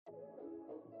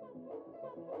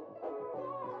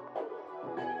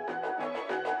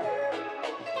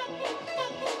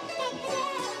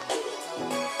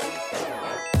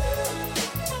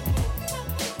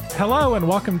Hello and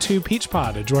welcome to Peach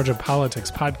Pod, a Georgia politics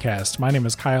podcast. My name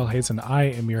is Kyle Hayes and I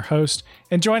am your host.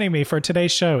 And joining me for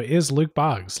today's show is Luke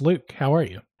Boggs. Luke, how are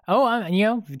you?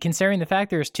 Oh, considering the fact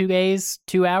there's 2 days,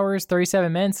 2 hours,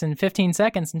 37 minutes, and 15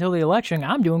 seconds until the election,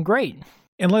 I'm doing great.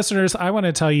 And listeners, I want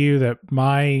to tell you that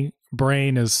my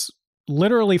brain is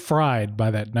literally fried by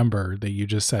that number that you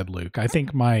just said, Luke. I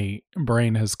think my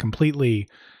brain has completely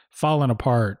fallen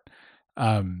apart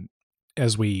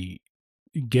as we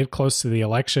get close to the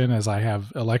election, as I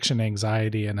have election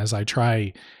anxiety, and as I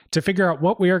try to figure out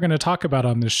what we are going to talk about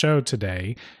on this show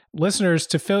today. Listeners,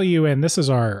 to fill you in, this is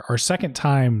our second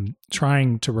time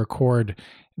trying to record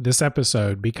this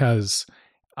episode because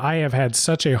I have had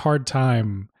such a hard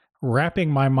time wrapping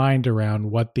my mind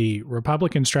around what the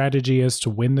Republican strategy is to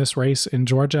win this race in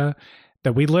Georgia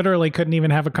that we literally couldn't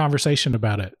even have a conversation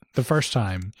about it the first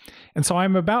time. And so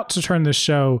I'm about to turn this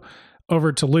show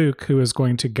over to Luke, who is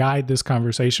going to guide this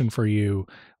conversation for you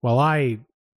while I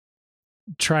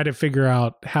try to figure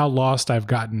out how lost I've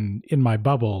gotten in my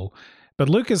bubble. But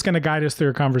Luke is going to guide us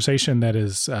through a conversation that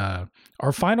is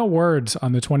our final words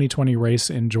on the 2020 race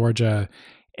in Georgia.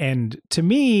 And to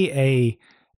me, a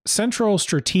central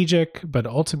strategic, but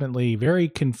ultimately very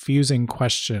confusing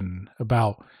question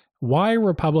about why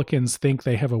Republicans think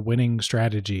they have a winning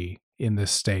strategy in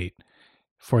this state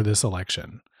for this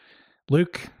election.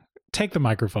 Luke, take the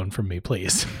microphone from me,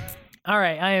 please. All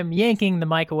right, I am yanking the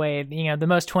mic away, the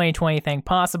most 2020 thing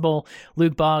possible.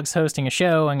 Luke Boggs hosting a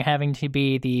show and having to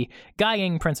be the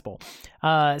guiding principal.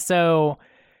 So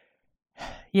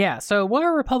what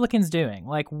are Republicans doing?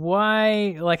 How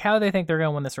do they think they're going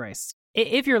to win this race?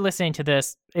 If you're listening to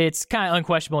this, it's kind of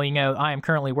unquestionable. I am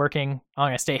currently working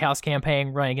on a state house campaign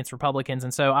running against Republicans,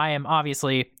 and so I am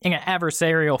obviously in an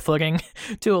adversarial footing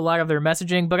to a lot of their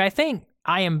messaging, but I think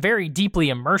I am very deeply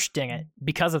immersed in it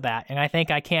because of that, and I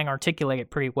think I can articulate it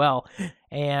pretty well,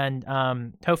 and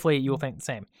hopefully you will think the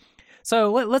same.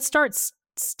 So let's start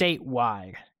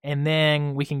statewide, and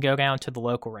then we can go down to the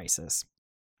local races.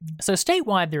 So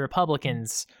statewide, the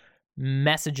Republicans'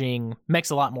 messaging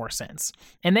makes a lot more sense,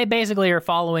 and they basically are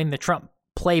following the Trump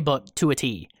playbook to a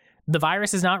T. The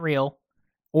virus is not real,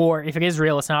 or if it is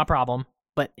real, it's not a problem,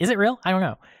 but is it real? I don't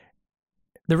know.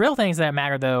 The real things that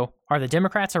matter, though, are the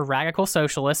Democrats are radical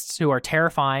socialists who are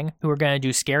terrifying, who are going to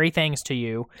do scary things to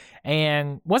you.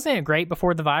 And wasn't it great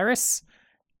before the virus?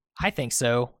 I think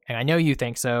so, and I know you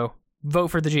think so. Vote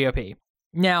for the GOP.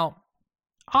 Now,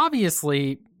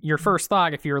 obviously, your first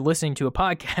thought, if you're listening to a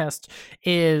podcast,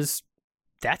 is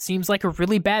that seems like a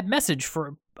really bad message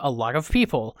for a lot of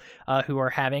people who are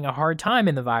having a hard time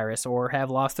in the virus or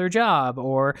have lost their job,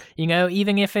 or,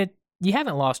 even if you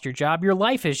haven't lost your job, your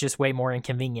life is just way more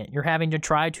inconvenient. You're having to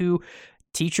try to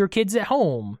teach your kids at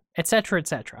home, etc.,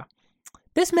 etc.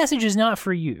 This message is not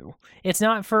for you. It's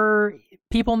not for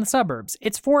people in the suburbs.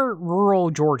 It's for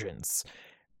rural Georgians.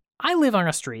 I live on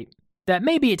a street that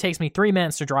maybe it takes me 3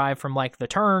 minutes to drive from the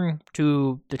turn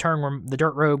to the turn where the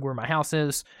dirt road where my house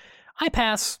is. I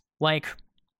pass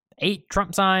 8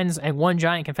 Trump signs and 1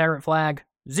 giant Confederate flag,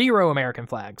 0 American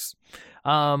flags.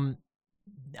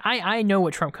 I know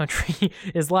what Trump country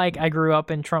is like. I grew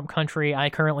up in Trump country. I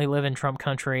currently live in Trump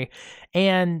country.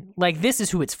 And this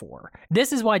is who it's for.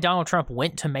 This is why Donald Trump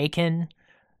went to Macon.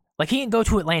 He didn't go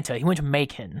to Atlanta. He went to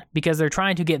Macon because they're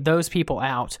trying to get those people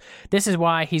out. This is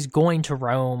why he's going to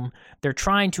Rome. They're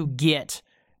trying to get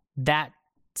that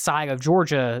side of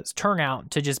Georgia's turnout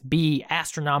to just be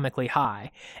astronomically high.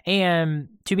 And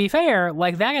to be fair,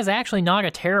 that is actually not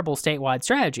a terrible statewide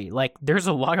strategy. There's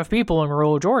a lot of people in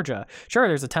rural Georgia. Sure,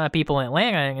 there's a ton of people in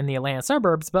Atlanta, in the Atlanta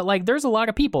suburbs, but there's a lot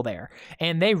of people there.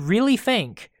 And they really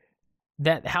think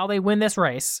that how they win this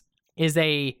race is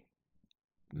they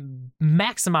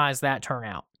maximize that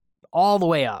turnout all the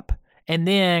way up. And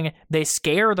then they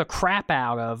scare the crap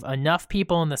out of enough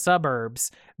people in the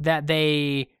suburbs that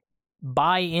they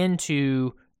buy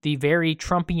into the very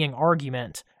Trumpian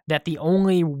argument that the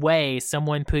only way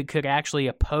someone could actually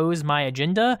oppose my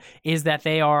agenda is that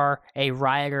they are a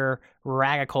rioter,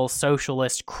 radical,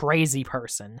 socialist, crazy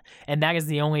person. And that is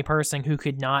the only person who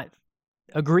could not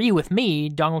agree with me,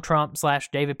 Donald Trump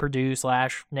 / David Perdue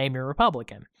 / name your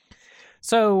Republican.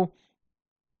 So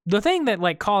the thing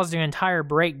that caused an entire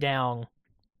breakdown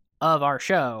of our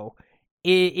show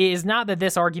is not that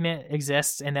this argument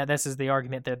exists and that this is the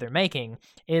argument that they're making,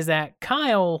 is that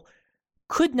Kyle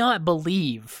could not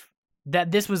believe that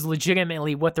this was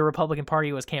legitimately what the Republican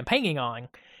Party was campaigning on.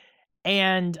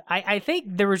 And I think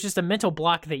there was just a mental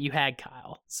block that you had,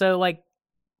 Kyle. So,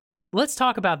 let's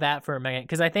talk about that for a minute,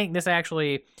 because I think this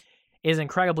actually is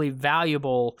incredibly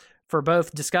valuable for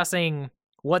both discussing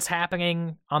what's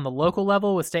happening on the local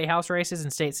level with state house races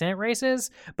and state senate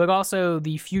races, but also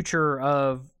the future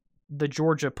of the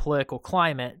Georgia political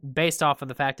climate based off of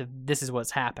the fact that this is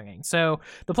what's happening. So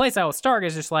the place I will start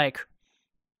is just like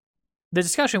the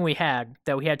discussion we had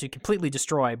that we had to completely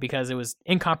destroy because it was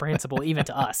incomprehensible even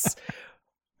to us,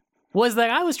 was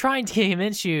that I was trying to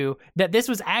convince you that this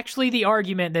was actually the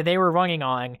argument that they were running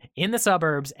on in the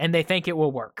suburbs and they think it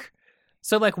will work.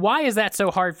 So, like, why is that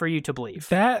so hard for you to believe?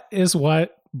 That is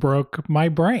what broke my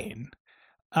brain.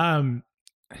 What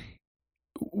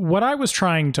I was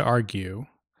trying to argue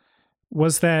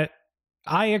was that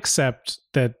I accept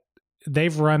that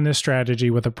they've run this strategy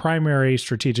with a primary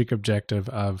strategic objective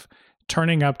of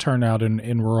turning up turnout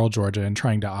in rural Georgia and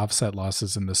trying to offset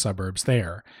losses in the suburbs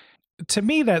there. To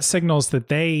me, that signals that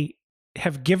they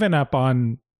have given up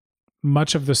on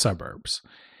much of the suburbs.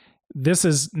 This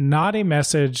is not a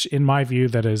message, in my view,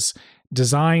 that is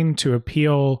designed to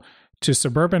appeal to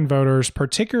suburban voters,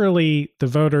 particularly the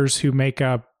voters who make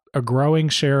up a growing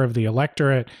share of the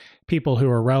electorate, people who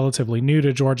are relatively new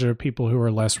to Georgia, people who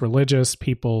are less religious,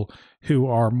 people who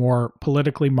are more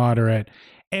politically moderate.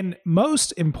 And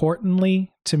most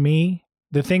importantly, to me,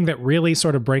 the thing that really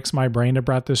sort of breaks my brain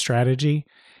about this strategy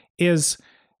is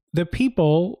the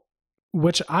people,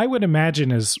 which I would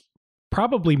imagine is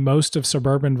probably most of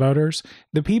suburban voters,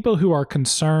 the people who are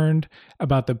concerned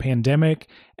about the pandemic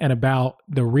and about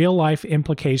the real life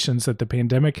implications that the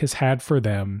pandemic has had for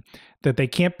them, that they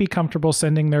can't be comfortable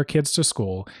sending their kids to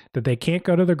school, that they can't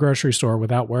go to the grocery store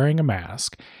without wearing a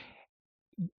mask.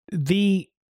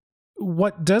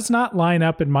 What does not line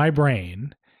up in my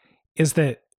brain is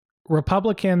that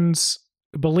Republicans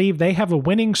believe they have a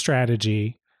winning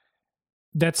strategy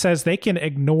that says they can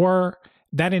ignore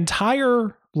that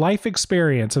entire life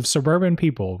experience of suburban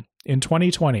people in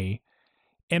 2020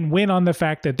 and win on the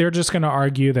fact that they're just going to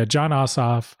argue that Jon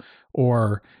Ossoff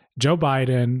or Joe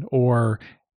Biden or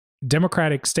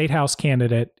Democratic state house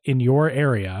candidate in your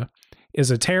area is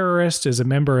a terrorist, is a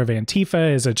member of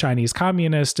Antifa, is a Chinese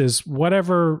communist, is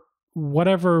whatever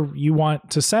you want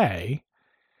to say,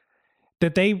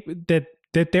 that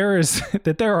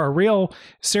there are real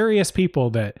serious people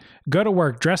that go to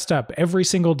work dressed up every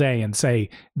single day and say,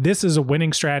 this is a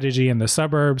winning strategy in the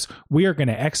suburbs. We are going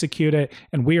to execute it,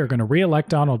 and we are going to reelect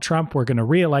Donald Trump. We're going to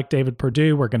reelect David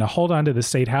Perdue. We're going to hold on to the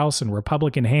state house in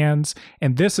Republican hands,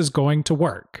 and this is going to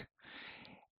work.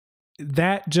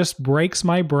 That just breaks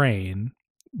my brain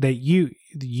that you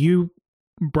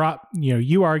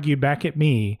argued back at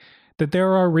me that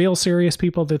there are real serious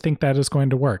people that think that is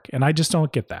going to work. And I just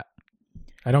don't get that.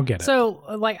 I don't get it. So,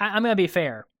 like, I'm going to be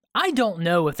fair. I don't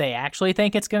know if they actually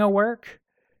think it's going to work.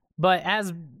 But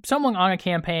as someone on a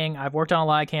campaign, I've worked on a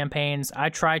lot of campaigns. I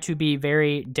try to be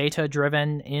very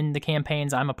data-driven in the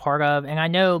campaigns I'm a part of. And I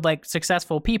know, like,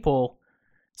 successful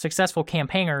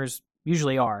campaigners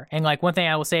usually are. And, like, one thing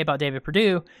I will say about David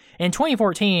Perdue, in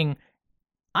 2014,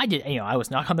 I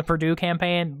was not on the Perdue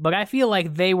campaign, but I feel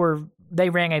like they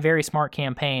ran a very smart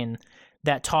campaign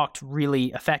that talked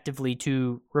really effectively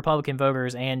to Republican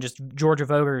voters and just Georgia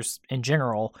voters in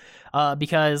general,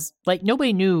 because, like,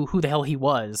 nobody knew who the hell he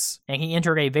was, and he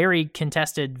entered a very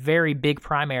contested, very big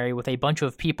primary with a bunch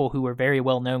of people who were very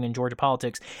well known in Georgia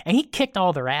politics, and he kicked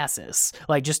all their asses,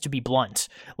 like, just to be blunt.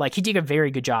 Like, he did a very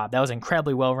good job. That was an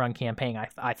incredibly well-run campaign,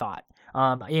 I thought.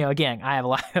 Again, I have a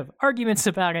lot of arguments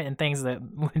about it and things that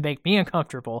would make me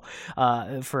uncomfortable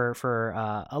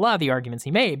for a lot of the arguments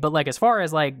he made. But, like, as far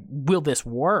as, like, will this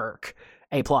work?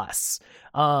 A+.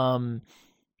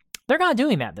 They're not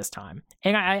doing that this time.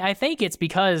 And I think it's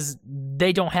because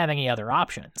they don't have any other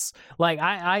options. Like,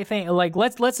 I think, like,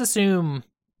 let's assume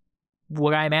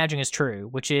what I imagine is true,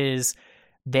 which is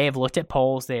they have looked at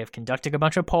polls, they have conducted a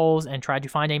bunch of polls and tried to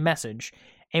find a message.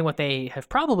 And what they have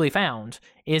probably found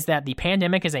is that the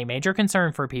pandemic is a major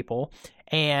concern for people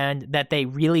and that they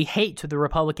really hate the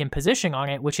Republican position on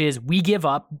it, which is we give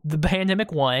up, the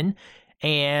pandemic won,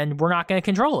 and we're not going to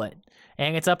control it.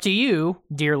 And it's up to you,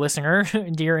 dear listener,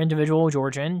 dear individual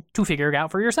Georgian, to figure it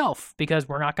out for yourself because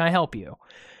we're not going to help you.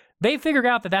 They figured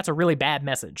out that that's a really bad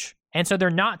message. And so they're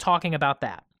not talking about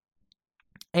that.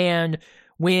 And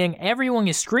when everyone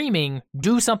is screaming,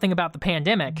 do something about the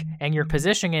pandemic, and your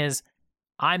position is,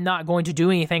 I'm not going to do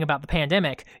anything about the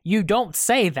pandemic, you don't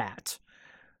say that.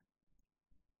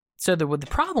 So what the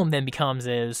problem then becomes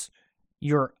is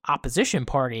your opposition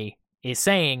party is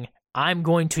saying, I'm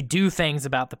going to do things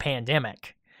about the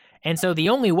pandemic. And so the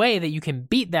only way that you can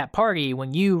beat that party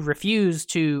when you refuse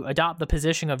to adopt the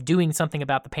position of doing something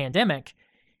about the pandemic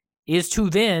is to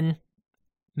then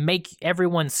make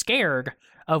everyone scared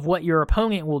of what your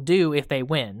opponent will do if they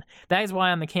win. That is why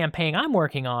on the campaign I'm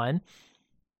working on,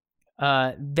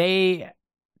 they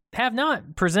have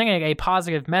not presented a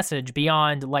positive message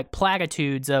beyond like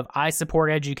platitudes of I support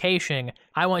education,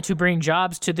 I want to bring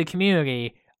jobs to the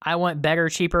community, I want better,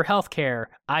 cheaper healthcare,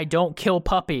 I don't kill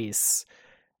puppies.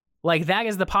 Like, that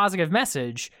is the positive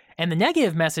message. And the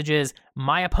negative message is,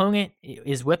 my opponent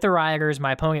is with the rioters,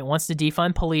 my opponent wants to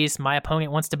defund police, my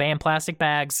opponent wants to ban plastic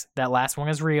bags, that last one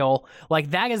is real.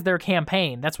 Like, that is their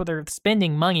campaign. That's what they're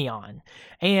spending money on.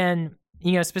 And,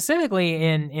 you know, specifically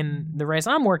in the race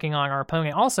I'm working on, our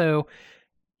opponent also,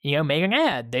 you know, made an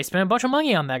ad. They spent a bunch of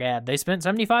money on that ad. They spent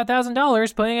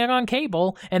 $75,000 putting it on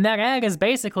cable, and that ad is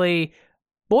basically,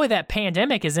 boy, that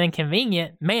pandemic is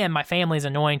inconvenient. Man, my family's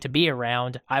annoying to be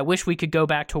around. I wish we could go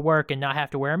back to work and not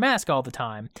have to wear a mask all the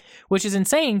time, which is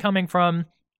insane coming from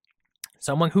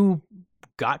someone who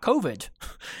got COVID.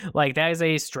 Like, that is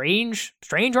a strange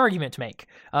argument to make.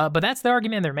 But that's the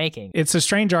argument they're making. It's a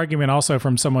strange argument also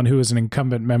from someone who is an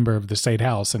incumbent member of the state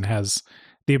house and has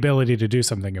the ability to do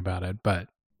something about it. But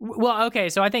well, okay,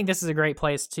 so I think this is a great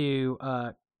place to,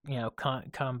 you know,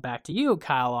 come back to you,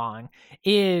 Kyle Long,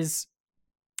 is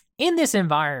in this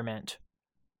environment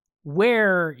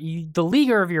where the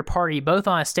leader of your party, both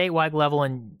on a statewide level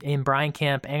in Brian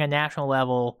Kemp and a national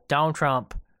level, Donald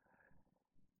Trump,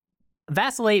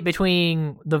 vacillate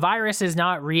between the virus is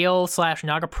not real /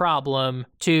 not a problem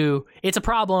to it's a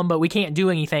problem, but we can't do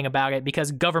anything about it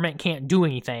because government can't do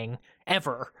anything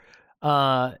ever.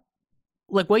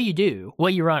 Like, what do you do?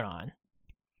 What do you run on?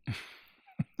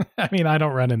 I mean, I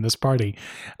don't run in this party.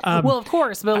 Well, of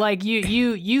course, but like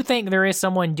you think there is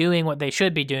someone doing what they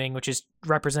should be doing, which is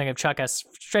Representative Chuck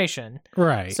Estration.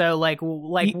 Right. So like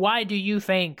why do you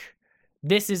think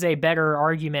this is a better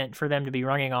argument for them to be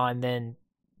running on than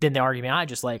the argument I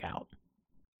just laid out?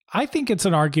 I think it's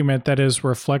an argument that is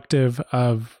reflective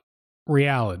of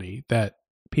reality, that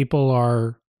people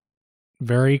are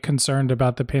very concerned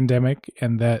about the pandemic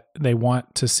and that they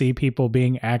want to see people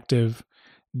being active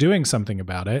doing something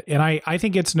about it. And I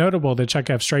think it's notable that Chuck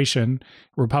Estration,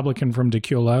 Republican from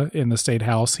Dacula in the state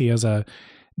house, he has a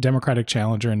Democratic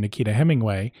challenger in Nikita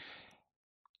Hemingway.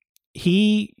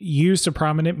 He used a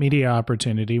prominent media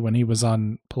opportunity when he was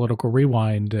on Political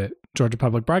Rewind at Georgia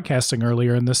Public Broadcasting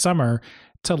earlier in the summer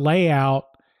to lay out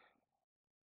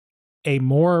a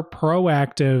more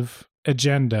proactive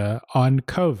agenda on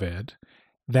COVID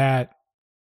that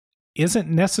isn't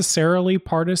necessarily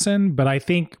partisan, but I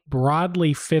think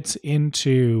broadly fits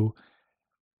into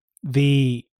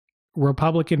the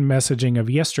Republican messaging of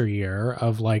yesteryear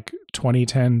of like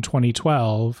 2010,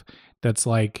 2012. That's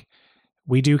like,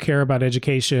 we do care about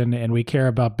education and we care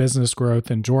about business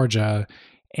growth in Georgia.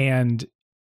 And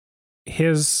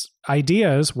his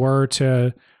ideas were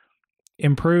to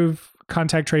improve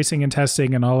contact tracing and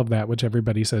testing and all of that, which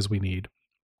everybody says we need.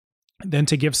 Then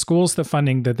to give schools the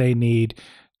funding that they need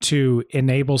to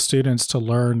enable students to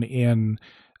learn in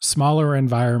smaller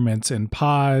environments, in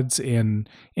pods, in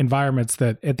environments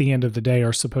that at the end of the day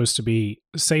are supposed to be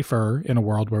safer in a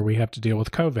world where we have to deal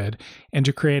with COVID, and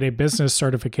to create a business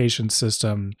certification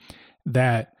system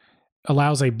that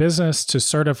allows a business to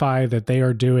certify that they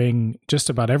are doing just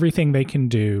about everything they can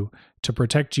do to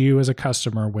protect you as a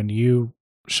customer when you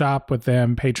shop with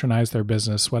them, patronize their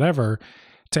business, whatever,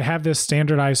 to have this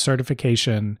standardized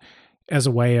certification as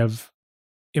a way of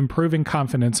improving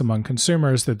confidence among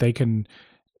consumers that they can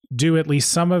do at least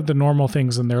some of the normal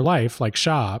things in their life, like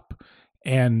shop,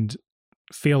 and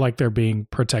feel like they're being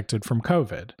protected from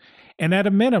COVID. And at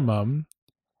a minimum,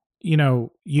 you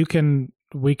know,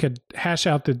 we could hash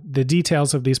out the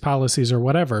details of these policies or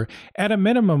whatever. At a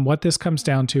minimum, what this comes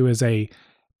down to is a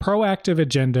proactive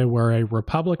agenda where a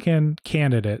Republican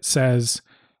candidate says,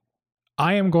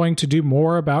 I am going to do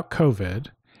more about COVID.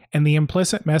 And the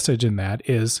implicit message in that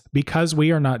is because we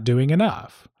are not doing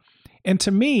enough. And to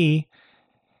me,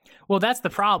 well, that's the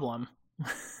problem.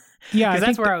 Yeah, because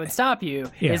that's where I would stop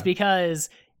you, is because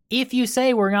if you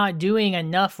say we're not doing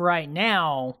enough right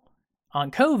now on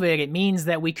COVID, it means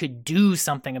that we could do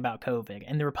something about COVID.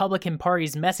 And the Republican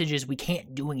Party's message is we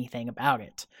can't do anything about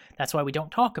it. That's why we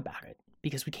don't talk about it,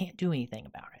 because we can't do anything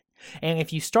about it. And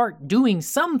if you start doing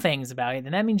some things about it,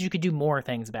 then that means you could do more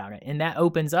things about it. And that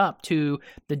opens up to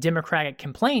the Democratic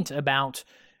complaint about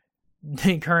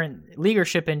the current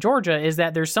leadership in Georgia, is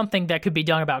that there's something that could be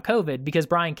done about COVID, because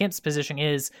Brian Kemp's position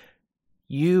is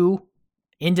you,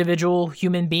 individual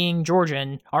human being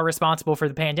Georgian, are responsible for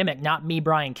the pandemic, not me,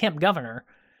 Brian Kemp, governor,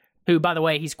 who, by the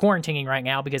way, he's quarantining right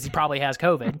now because he probably has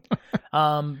COVID.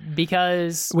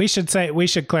 Because we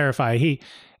should clarify,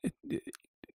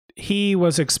 he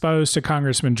was exposed to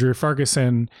Congressman Drew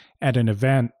Ferguson at an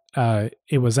event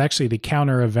it was actually the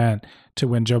counter event to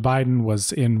when Joe Biden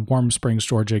was in Warm Springs,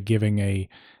 Georgia, giving a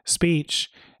speech.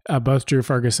 Both Drew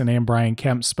Ferguson and Brian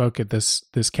Kemp spoke at this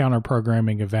counter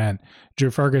programming event.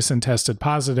 Drew Ferguson tested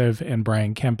positive, and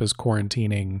Brian Kemp is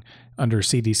quarantining under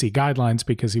CDC guidelines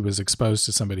because he was exposed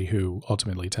to somebody who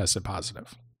ultimately tested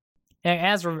positive.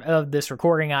 As of this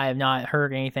recording, I have not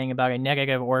heard anything about a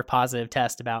negative or positive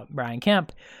test about Brian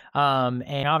Kemp.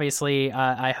 And obviously,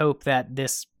 I hope that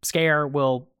this scare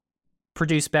will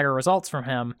produce better results from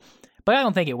him. But I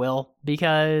don't think it will,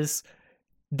 because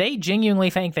they genuinely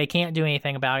think they can't do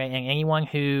anything about it, and anyone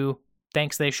who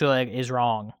thinks they should is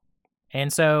wrong.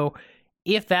 And so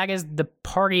if that is the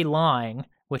party line,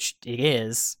 which it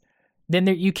is, then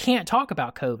you can't talk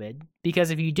about COVID,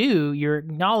 because if you do, you're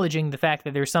acknowledging the fact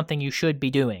that there's something you should be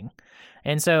doing.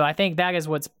 And so I think that is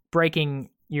what's breaking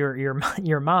your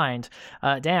mind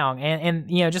down. And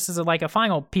you know, just as a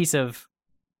final piece of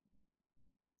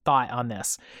thought on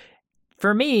this,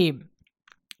 for me,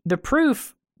 the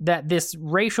proof that this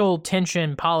racial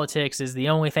tension politics is the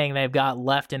only thing they've got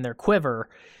left in their quiver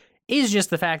is just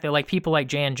the fact that people like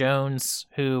Jan Jones,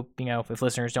 who, you know, if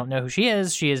listeners don't know who she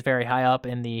is very high up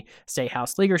in the state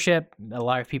House leadership. A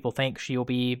lot of people think she will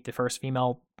be the first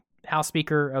female House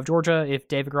Speaker of Georgia if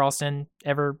David Ralston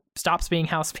ever stops being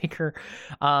House Speaker.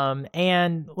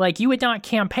 And you would not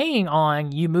campaign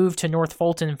on you moved to North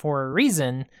Fulton for a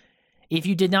reason if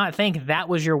you did not think that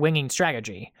was your winning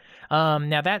strategy.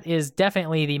 Now that is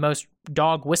definitely the most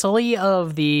dog whistly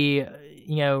of the,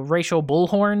 you know, racial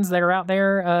bullhorns that are out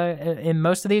there in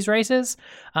most of these races.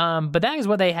 But that is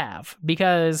what they have,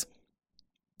 because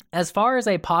as far as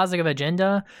a positive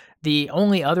agenda, the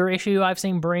only other issue I've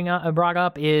seen brought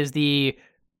up is the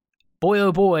boy,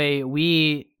 oh boy,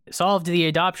 we solved the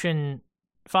adoption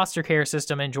foster care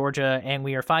system in Georgia and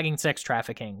we are fighting sex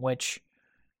trafficking, which,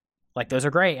 those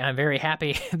are great. I'm very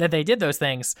happy that they did those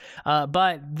things.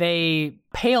 But they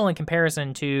pale in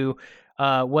comparison to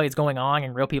what is going on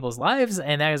in real people's lives.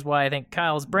 And that is why I think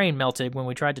Kyle's brain melted when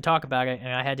we tried to talk about it.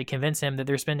 And I had to convince him that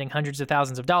they're spending hundreds of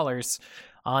thousands of dollars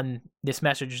on this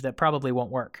message that probably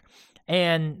won't work.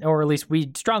 Or at least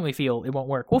we strongly feel it won't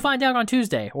work. We'll find out on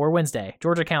Tuesday or Wednesday.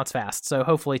 Georgia counts fast, so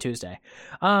hopefully Tuesday.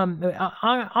 On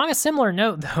a similar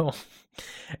note, though,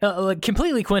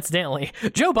 completely coincidentally,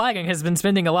 Joe Biden has been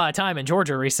spending a lot of time in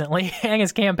Georgia recently and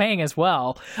is campaigning as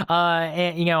well.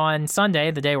 And, you know, on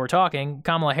Sunday, the day we're talking,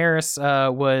 Kamala Harris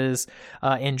was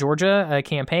in Georgia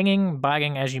campaigning.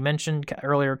 Biden, as you mentioned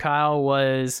earlier, Kyle,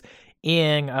 was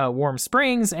in Warm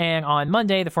Springs, and on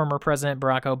Monday, the former President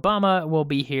Barack Obama will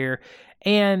be here.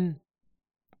 And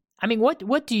I mean,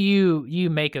 what do you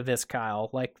make of this,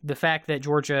 Kyle? The fact that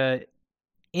Georgia,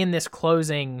 in this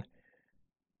closing,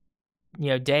 you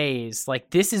know, days,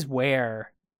 this is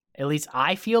where, at least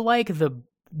I feel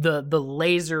the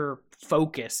laser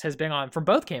focus has been on from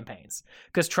both campaigns,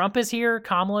 because Trump is here,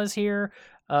 Kamala is here.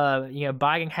 You know,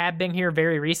 Biden had been here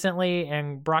very recently,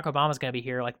 and Barack Obama's going to be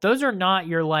here. Those are not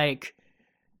your,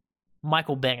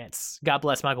 Michael Bennett's. God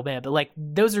bless Michael Bennett. But,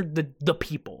 those are the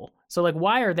people. So,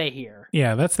 why are they here?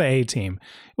 Yeah, that's the A team.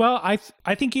 Well,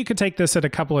 I think you could take this at a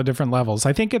couple of different levels.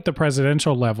 I think at the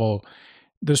presidential level,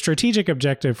 the strategic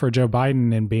objective for Joe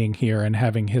Biden in being here and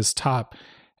having his top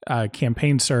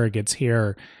campaign surrogates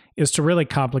here is to really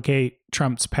complicate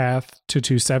Trump's path to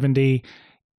 270.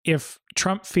 If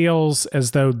Trump feels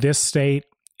as though this state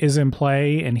is in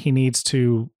play and he needs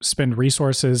to spend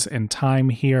resources and time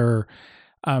here,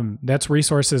 that's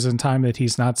resources and time that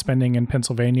he's not spending in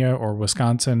Pennsylvania or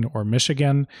Wisconsin or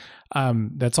Michigan.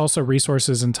 That's also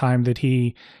resources and time that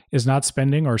he is not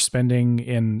spending or spending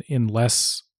in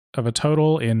less of a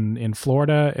total in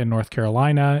Florida, in North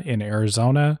Carolina, in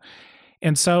Arizona.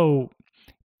 And so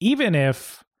even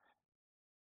if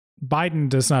Biden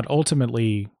does not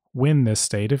ultimately win this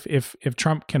state, if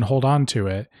Trump can hold on to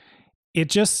it,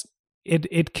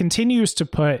 it continues to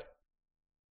put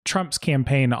Trump's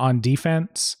campaign on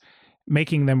defense,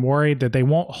 making them worried that they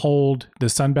won't hold the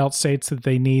Sunbelt states that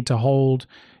they need to hold.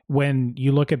 When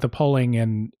you look at the polling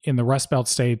in the Rust Belt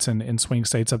states and in swing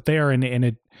states up there, and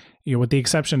it, you know, with the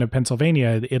exception of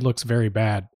Pennsylvania, it looks very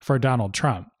bad for Donald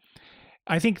Trump.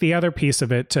 I think the other piece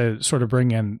of it, to sort of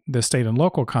bring in the state and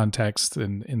local context,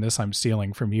 and in this I'm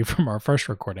stealing from you from our first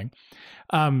recording,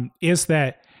 is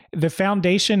that the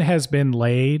foundation has been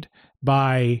laid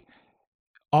by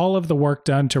all of the work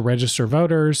done to register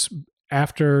voters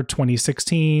after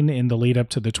 2016 in the lead up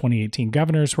to the 2018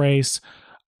 governor's race.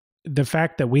 The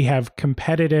fact that we have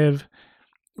competitive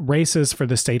races for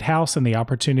the state house and the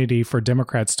opportunity for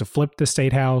Democrats to flip the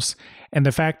state house, and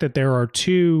the fact that there are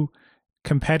 2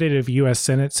 competitive U.S.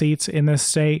 Senate seats in this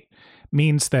state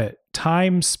means that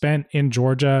time spent in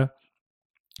Georgia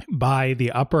by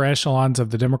the upper echelons of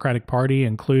the Democratic Party,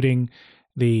 including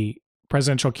the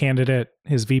presidential candidate,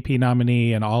 his VP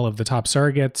nominee, and all of the top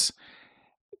surrogates,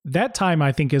 that time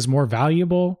I think is more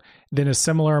valuable than a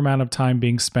similar amount of time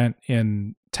being spent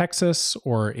in Texas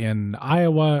or in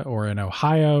Iowa or in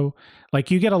Ohio.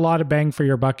 Like, you get a lot of bang for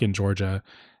your buck in Georgia,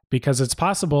 because it's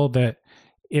possible that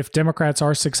if Democrats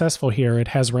are successful here, it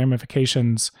has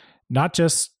ramifications not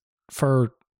just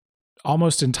for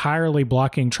almost entirely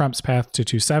blocking Trump's path to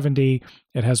 270,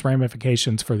 it has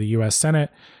ramifications for the U.S. Senate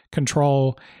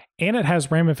control, and it has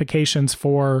ramifications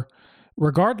for,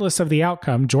 regardless of the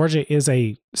outcome, Georgia is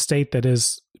a state that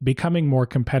is becoming more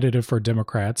competitive for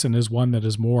Democrats and is one that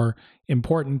is more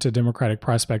important to Democratic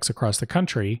prospects across the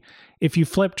country. If you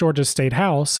flip Georgia's state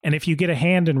house, and if you get a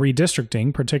hand in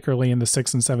redistricting, particularly in the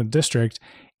 6th and 7th district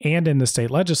and in the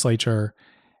state legislature,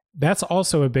 that's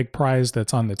also a big prize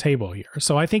that's on the table here.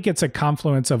 So I think it's a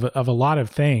confluence of a lot of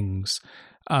things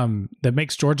that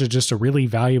makes Georgia just a really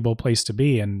valuable place to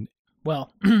be. And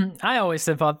well, I always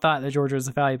have thought that Georgia was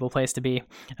a valuable place to be,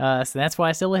 so that's why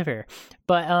I still live here.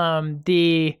 But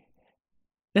the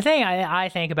thing I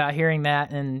think about hearing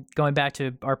that, and going back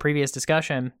to our previous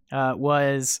discussion,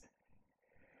 was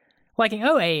like in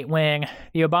 2008 when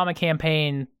the Obama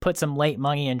campaign put some late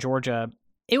money in Georgia.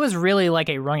 It was really like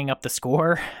a running up the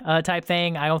score type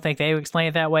thing. I don't think they would explain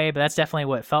it that way, but that's definitely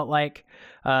what it felt like,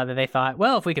 that they thought,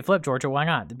 well, if we could flip Georgia, why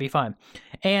not? It'd be fun.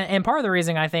 And part of the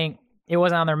reason I think it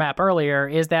wasn't on their map earlier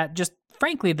is that just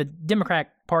frankly, the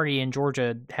Democratic Party in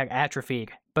Georgia had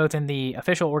atrophied, both in the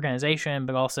official organization,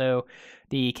 but also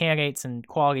the candidates and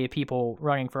quality of people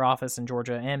running for office in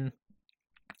Georgia. And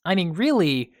I mean,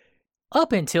 really,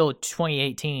 up until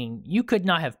 2018, you could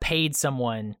not have paid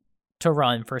someone to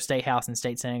run for state house and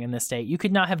state senate in this state. You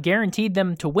could not have guaranteed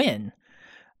them to win.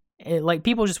 Like,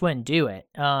 people just wouldn't do it.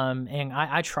 And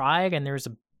I tried, and there's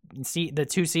the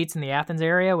 2 seats in the Athens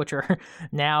area, which are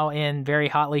now in very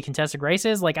hotly contested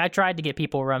races. Like, I tried to get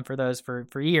people to run for those for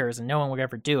years, and no one would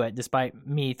ever do it, despite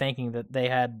me thinking that they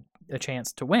had a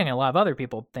chance to win, and a lot of other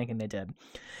people thinking they did.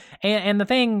 And the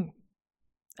thing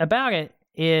about it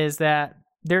is that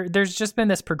there's just been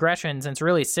this progression since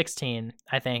really 16,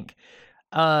 I think,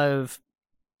 of,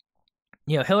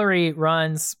 Hillary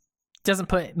runs, doesn't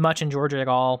put much in Georgia at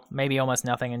all, maybe almost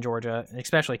nothing in Georgia,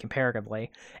 especially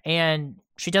comparatively. And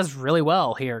she does really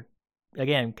well here,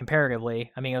 again,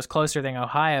 comparatively. I mean, it was closer than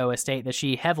Ohio, a state that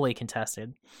she heavily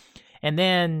contested. And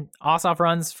then Ossoff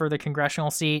runs for the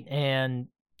congressional seat, and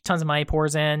tons of money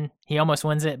pours in. He almost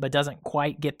wins it, but doesn't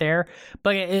quite get there.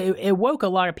 But it woke a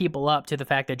lot of people up to the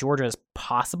fact that Georgia is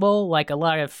possible. Like, a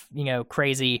lot of,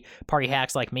 crazy party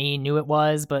hacks like me knew it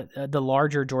was, but the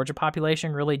larger Georgia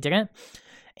population really didn't.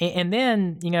 And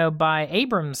then, by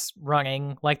Abrams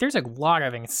running, like, there's a lot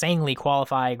of insanely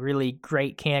qualified, really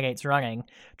great candidates running,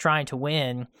 trying to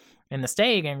win in the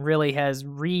state, and really has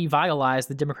revitalized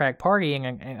the Democratic Party in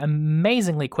an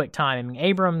amazingly quick time. I mean,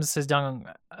 Abrams has done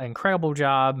an incredible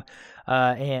job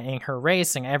in her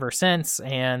racing ever since,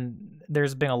 and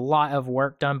there's been a lot of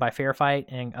work done by Fair Fight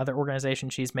and other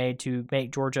organizations she's made to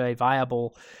make Georgia a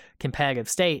viable, competitive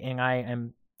state, and I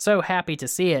am so happy to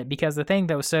see it, because the thing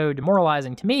that was so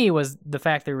demoralizing to me was the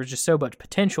fact there was just so much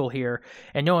potential here,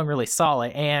 and no one really saw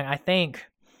it. And I think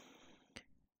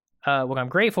what I'm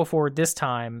grateful for this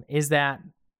time is that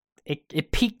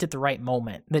it peaked at the right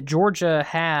moment, that Georgia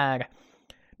had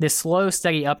this slow,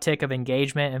 steady uptick of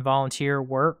engagement and volunteer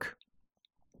work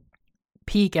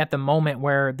peak at the moment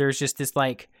where there's just this,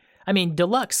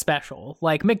 deluxe special.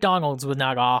 Like, McDonald's would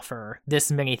not offer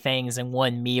this many things in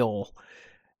one meal,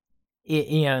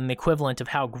 in the equivalent of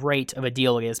how great of a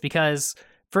deal it is. Because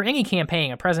for any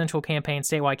campaign, a presidential campaign,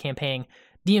 statewide campaign,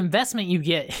 the investment you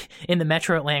get in the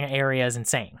metro Atlanta area is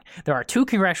insane. There are 2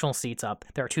 congressional seats up,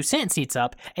 there are 2 Senate seats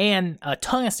up, and a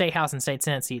ton of state house and state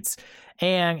Senate seats.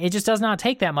 And it just does not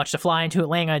take that much to fly into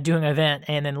Atlanta, do an event,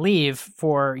 and then leave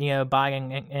for,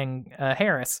 Biden and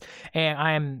Harris. And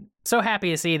I am so happy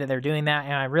to see that they're doing that,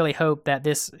 and I really hope that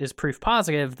this is proof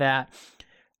positive that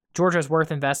Georgia is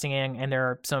worth investing in, and there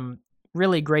are some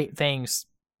really great things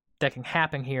that can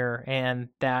happen here, and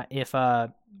that if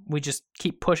we just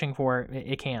keep pushing for it,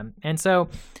 it can. And so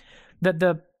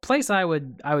the place I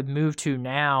would move to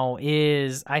now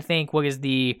is, I think, what is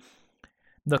the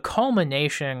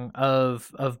culmination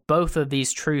of both of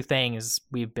these true things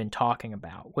we've been talking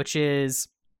about, which is,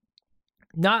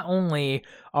 not only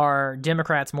are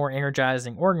Democrats more energized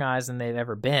and organized than they've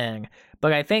ever been,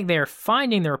 but I think they're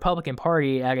finding the Republican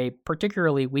Party at a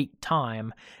particularly weak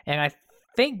time. And I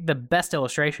think the best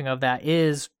illustration of that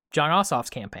is Jon Ossoff's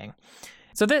campaign.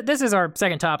 So this is our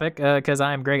second topic because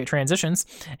I am great at transitions.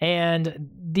 And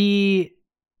the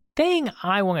thing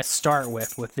I want to start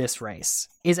with this race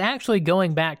is actually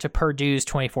going back to Perdue's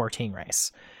 2014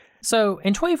 race. So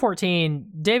in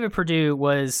 2014, David Perdue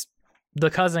was the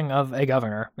cousin of a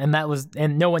governor, and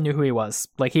no one knew who he was.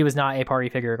 Like, he was not a party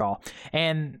figure at all.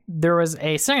 And there was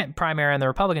a Senate primary on the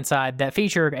Republican side that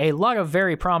featured a lot of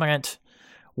very prominent,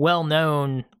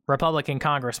 well-known Republican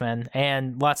congressmen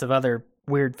and lots of other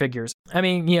weird figures. I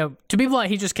mean, to be blunt,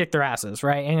 he just kicked their asses,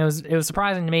 right? And it was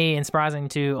surprising to me and surprising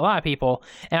to a lot of people.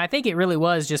 And I think it really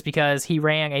was just because he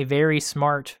ran a very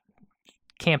smart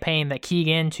campaign that keyed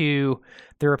into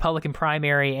the Republican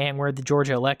primary and where the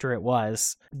Georgia electorate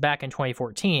was back in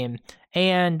 2014.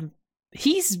 And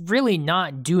he's really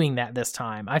not doing that this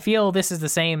time. I feel this is the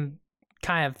same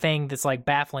kind of thing that's like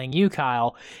baffling you,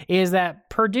 Kyle, is that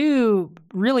Perdue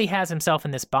really has himself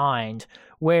in this bind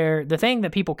where the thing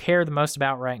that people care the most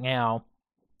about right now,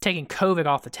 taking COVID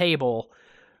off the table,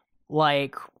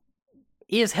 like,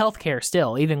 is healthcare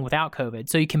still, even without COVID.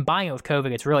 So you combine it with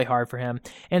COVID, it's really hard for him.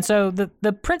 And so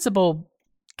the principal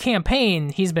campaign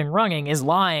he's been running is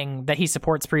lying that he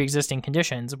supports pre-existing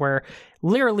conditions, where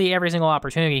literally every single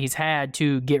opportunity he's had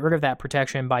to get rid of that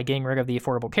protection by getting rid of the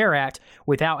Affordable Care Act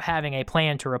without having a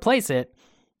plan to replace it,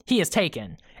 he has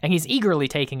taken. And he's eagerly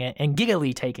taking it and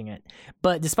giggily taking it.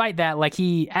 But despite that, like,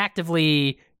 he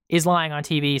actively is lying on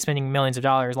TV, spending millions of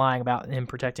dollars lying about him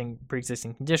protecting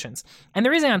pre-existing conditions. And the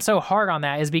reason I'm so hard on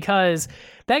that is because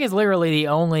that is literally the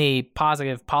only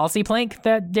positive policy plank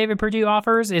that David Perdue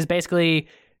offers, is basically,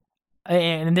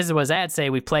 and this is what his ads say,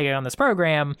 we've played it on this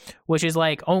program, which is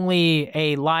like only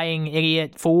a lying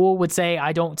idiot fool would say,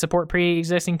 I don't support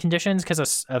pre-existing conditions,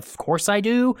 because of course I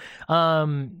do.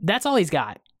 That's all he's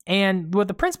got. And what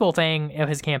the principal thing of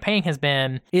his campaign has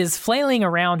been is flailing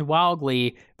around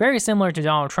wildly, very similar to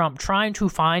Donald Trump, trying to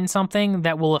find something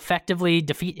that will effectively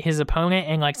defeat his opponent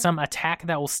and like some attack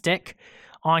that will stick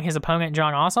on his opponent,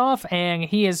 Jon Ossoff. And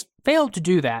he has failed to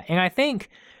do that. And I think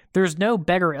there's no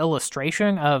better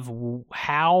illustration of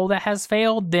how that has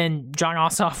failed than Jon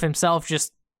Ossoff himself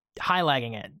just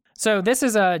highlighting it. So this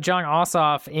is Jon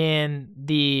Ossoff in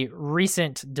the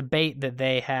recent debate that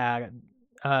they had,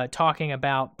 talking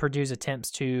about Perdue's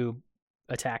attempts to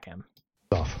attack him.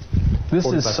 This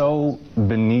is so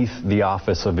beneath the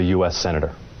office of a U.S.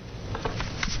 Senator.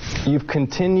 You've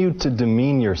continued to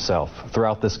demean yourself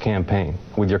throughout this campaign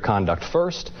with your conduct.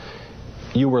 First,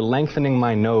 you were lengthening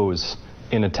my nose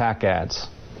in attack ads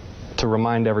to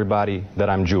remind everybody that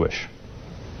I'm Jewish.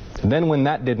 Then when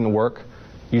that didn't work,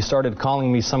 you started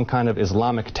calling me some kind of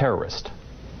Islamic terrorist.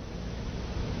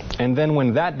 And then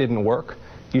when that didn't work,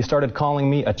 you started calling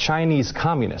me a Chinese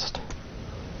communist.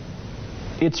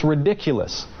 It's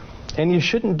ridiculous. And you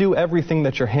shouldn't do everything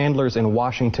that your handlers in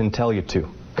Washington tell you to,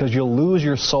 because you'll lose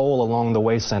your soul along the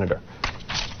way, Senator.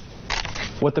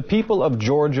 What the people of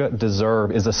Georgia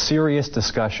deserve is a serious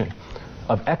discussion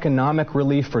of economic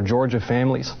relief for Georgia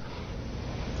families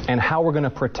and how we're going to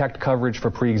protect coverage for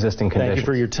pre-existing conditions. Thank you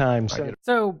for your time.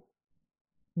 So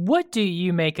what do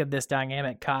you make of this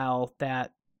dynamic, Kyle,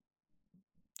 that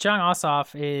Jon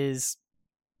Ossoff is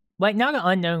like not an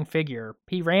unknown figure?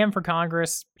 He ran for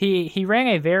Congress. He ran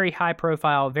a very high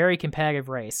profile, very competitive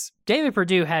race. David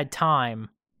Perdue had time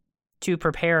to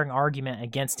prepare an argument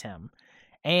against him.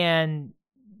 And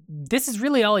this is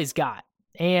really all he's got.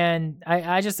 And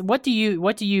I just, what do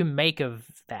you make of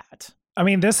that? I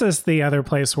mean, this is the other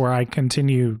place where I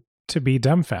continue to be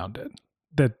dumbfounded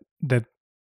that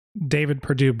David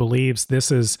Perdue believes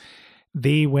this is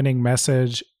the winning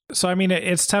message. So, I mean,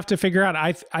 it's tough to figure out.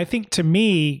 I think, to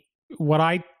me, what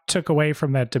I took away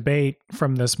from that debate,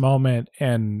 from this moment,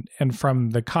 and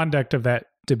from the conduct of that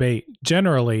debate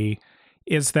generally,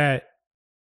 is that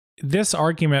this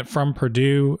argument from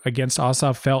Perdue against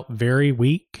Ossoff felt very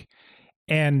weak.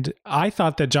 And I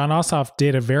thought that Jon Ossoff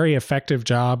did a very effective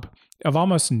job of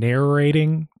almost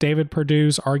narrating David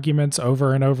Perdue's arguments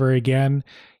over and over again.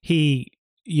 He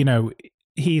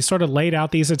sort of laid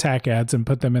out these attack ads and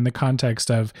put them in the context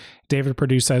of David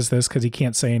Perdue says this because he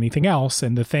can't say anything else.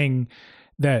 And the thing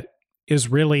that is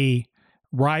really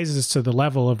rises to the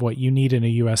level of what you need in a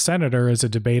U.S. senator is a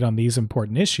debate on these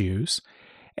important issues.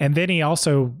 And then he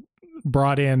also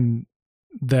brought in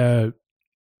the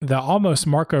almost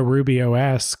Marco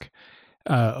Rubio-esque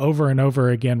over and over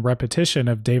again repetition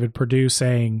of David Perdue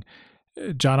saying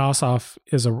Jon Ossoff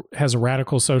has a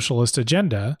radical socialist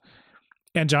agenda.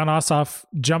 And Jon Ossoff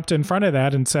jumped in front of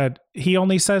that and said, he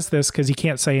only says this because he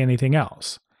can't say anything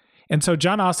else. And so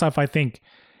Jon Ossoff, I think,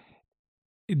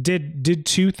 did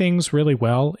two things really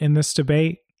well in this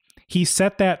debate. he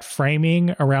set that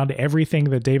framing around everything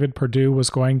that David Perdue was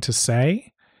going to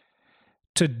say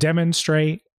to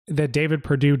demonstrate that David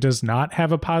Perdue does not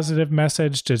have a positive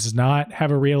message, does not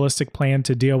have a realistic plan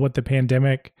to deal with the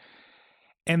pandemic.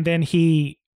 And then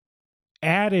he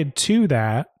added to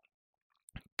that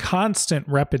constant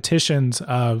repetitions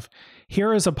of,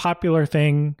 here is a popular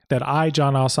thing that I,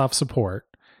 Jon Ossoff, support,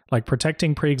 like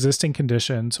protecting pre-existing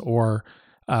conditions or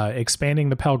expanding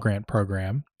the Pell Grant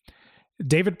program.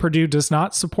 David Perdue does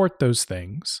not support those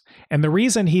things. And the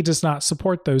reason he does not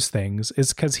support those things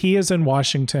is because he is in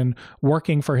Washington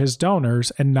working for his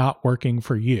donors and not working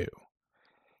for you.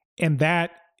 And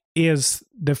that is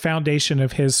the foundation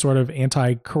of his sort of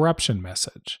anti-corruption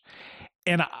message.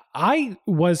 And I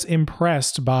was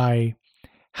impressed by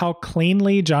how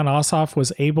cleanly Jon Ossoff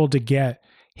was able to get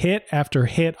hit after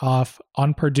hit off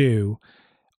on Perdue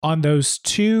on those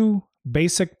two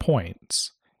basic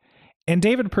points. And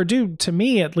David Perdue, to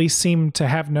me at least, seemed to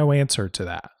have no answer to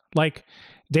that. Like,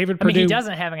 David Perdue... I mean, he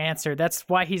doesn't have an answer. That's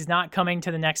why he's not coming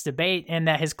to the next debate, and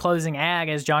that his closing ag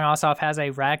is Jon Ossoff has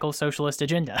a radical socialist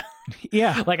agenda.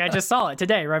 Yeah. Like, I just saw it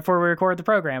today, right before we recorded the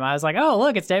program. I was like, oh,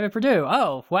 look, it's David Perdue.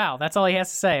 Oh, wow, that's all he has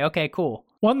to say. Okay, cool.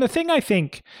 Well, and the thing I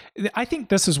think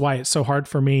this is why it's so hard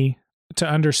for me to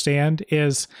understand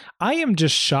is I am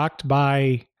just shocked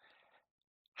by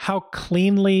how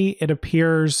cleanly it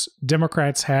appears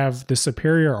Democrats have the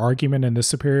superior argument and the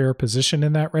superior position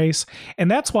in that race.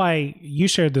 And that's why you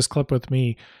shared this clip with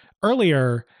me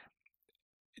earlier.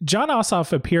 Jon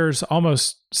Ossoff appears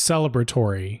almost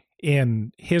celebratory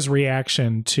in his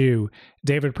reaction to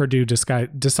David Perdue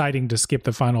deciding to skip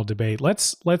the final debate.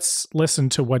 Let's listen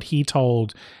to what he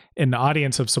told an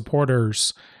audience of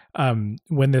supporters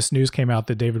when this news came out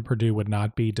that David Perdue would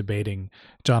not be debating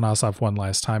Jon Ossoff one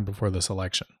last time before this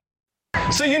election.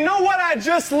 So you know what I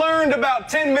just learned about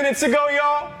 10 minutes ago,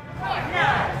 y'all?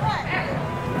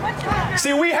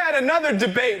 See, we had another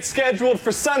debate scheduled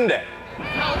for Sunday.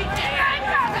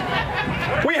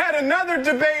 We had another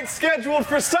debate scheduled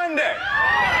for Sunday.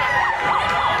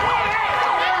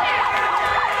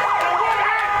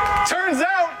 Turns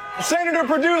out Senator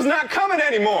Perdue's not coming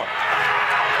anymore.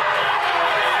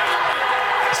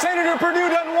 Senator Perdue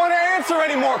doesn't want to answer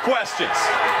any more questions.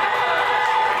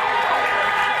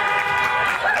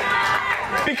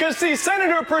 Because, see,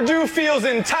 Senator Perdue feels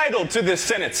entitled to this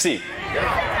Senate seat.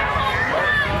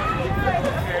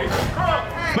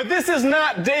 But this is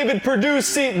not David Perdue's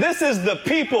seat. This is the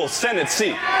people's Senate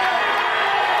seat.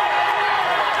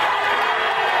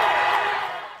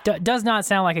 Does not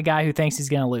sound like a guy who thinks he's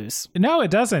going to lose. No,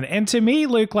 it doesn't. And to me,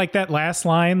 Luke, like that last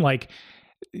line, like,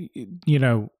 you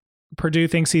know, Perdue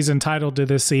thinks he's entitled to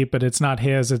this seat, but it's not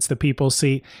his, it's the people's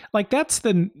seat. Like, that's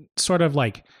the sort of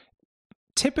like,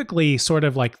 typically sort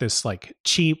of like this like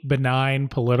cheap, benign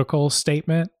political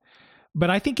statement. But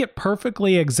I think it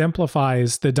perfectly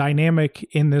exemplifies the dynamic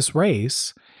in this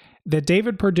race that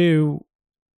David Perdue,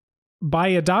 by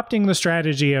adopting the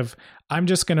strategy of, I'm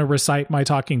just going to recite my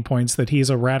talking points that he has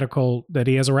a radical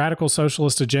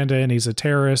socialist agenda and he's a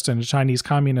terrorist and a Chinese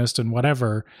communist and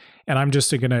whatever, and I'm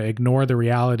just going to ignore the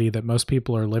reality that most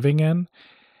people are living in.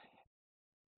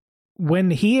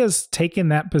 When he has taken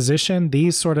that position,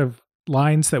 these sort of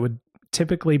lines that would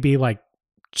typically be like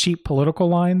cheap political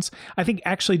lines, I think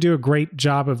actually do a great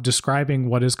job of describing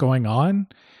what is going on,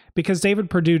 because David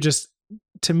Perdue just,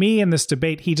 to me in this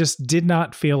debate, he just did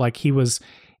not feel like he was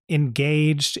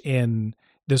engaged in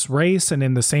this race and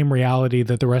in the same reality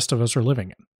that the rest of us are living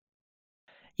in.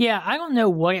 Yeah, I don't know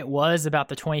what it was about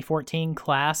the 2014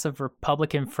 class of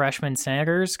Republican freshman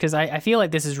senators, because I feel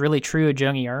like this is really true of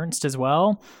Joni Ernst as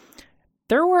well.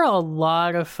 There were a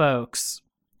lot of folks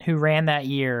who ran that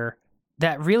year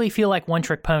that really feel like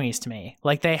one-trick ponies to me.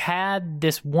 Like, they had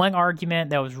this one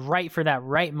argument that was right for that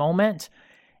right moment,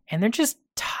 and they're just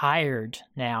tired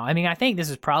now. I mean, I think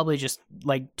this is probably just,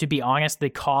 like, to be honest,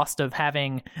 the cost of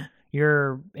having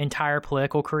your entire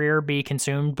political career be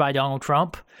consumed by Donald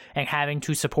Trump and having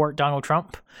to support Donald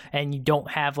Trump, and you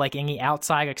don't have like any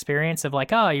outside experience of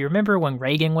like, oh, you remember when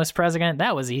Reagan was president?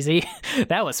 That was easy.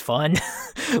 That was fun.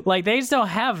 Like, they just don't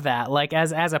have that, like,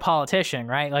 as a politician,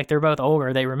 right? Like, they're both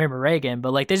older, they remember Reagan,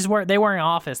 but like they weren't in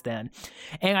office then.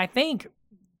 And I think,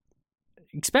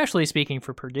 especially speaking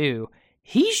for Perdue,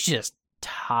 he's just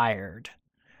tired.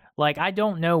 Like, I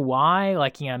don't know why.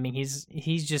 Like, you know, I mean, he's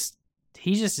just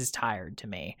is tired to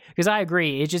me, because I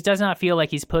agree, it just does not feel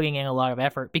like he's putting in a lot of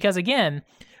effort. Because again,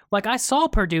 like, I saw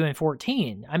Perdue in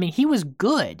 2014. I mean, he was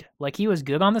good. Like, he was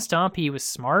good on the stump. He was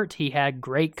smart. He had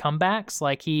great comebacks.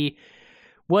 Like, he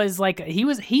was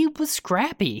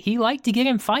scrappy. He liked to get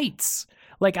in fights.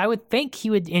 Like, I would think he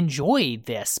would enjoy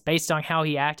this based on how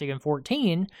he acted in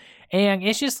 2014. And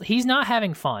it's just, he's not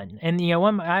having fun. And, you know,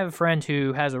 I have a friend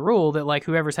who has a rule that, like,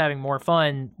 whoever's having more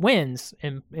fun wins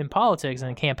in politics and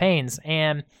in campaigns.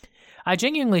 And I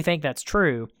genuinely think that's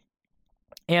true.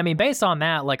 And I mean, based on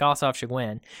that, like, Ossoff should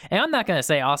win. And I'm not going to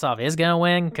say Ossoff is going to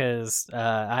win, because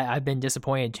I've been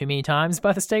disappointed too many times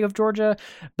by the state of Georgia.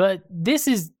 But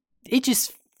it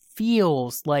just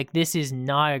feels like this is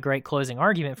not a great closing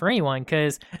argument for anyone,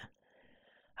 because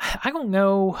I don't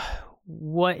know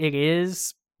what it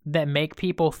is that make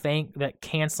people think that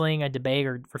canceling a debate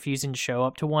or refusing to show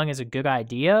up to one is a good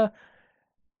idea.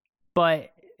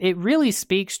 But it really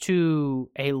speaks to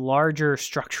a larger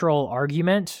structural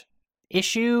argument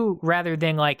issue rather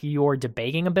than like your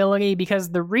debating ability,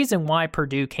 because the reason why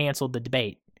Perdue canceled the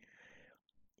debate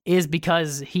is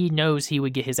because he knows he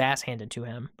would get his ass handed to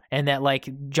him, and that like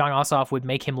Jon Ossoff would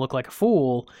make him look like a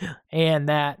fool, and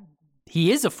that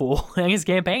he is a fool and he's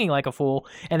campaigning like a fool,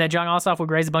 and that Jon Ossoff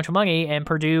would raise a bunch of money and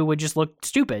Perdue would just look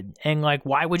stupid. And like,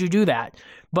 why would you do that?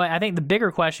 But I think the bigger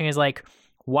question is like,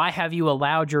 why have you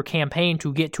allowed your campaign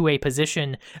to get to a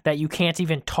position that you can't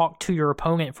even talk to your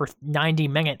opponent for 90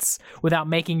 minutes without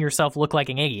making yourself look like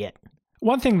an idiot?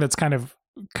 One thing that's kind of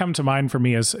come to mind for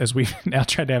me as we've now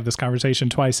tried to have this conversation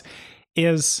twice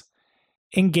is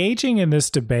engaging in this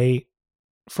debate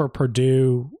for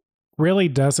Perdue really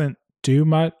doesn't do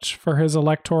much for his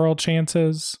electoral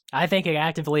chances. I think it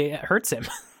actively hurts him.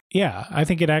 Yeah, I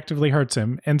think it actively hurts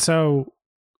him. And so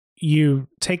you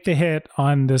take the hit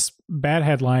on this bad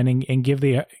headlining and give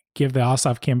the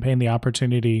Ossoff campaign the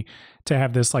opportunity to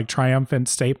have this like triumphant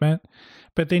statement.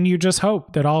 But then you just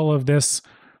hope that all of this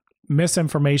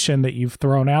misinformation that you've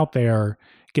thrown out there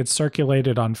gets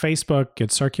circulated on Facebook,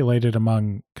 gets circulated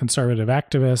among conservative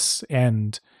activists,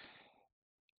 and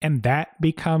that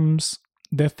becomes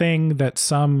the thing that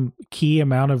some key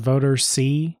amount of voters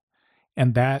see,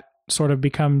 and that sort of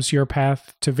becomes your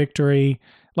path to victory.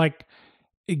 Like,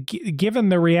 given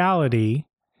the reality,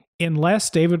 unless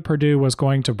David Perdue was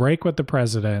going to break with the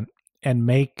president and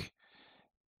make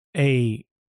a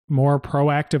more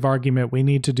proactive argument, we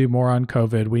need to do more on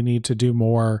COVID, we need to do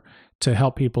more to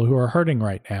help people who are hurting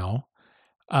right now,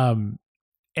 and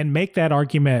make that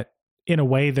argument in a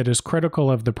way that is critical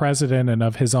of the president and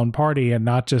of his own party, and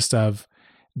not just of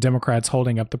Democrats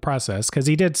holding up the process. Because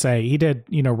he did,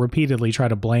 repeatedly try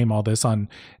to blame all this on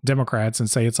Democrats and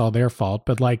say it's all their fault.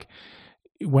 But like,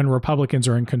 when Republicans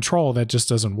are in control, that just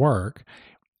doesn't work.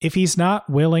 If he's not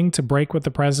willing to break with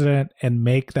the president and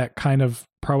make that kind of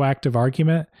proactive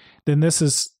argument, then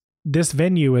this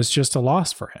venue is just a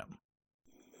loss for him.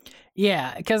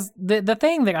 Yeah, because the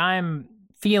thing that I'm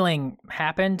feeling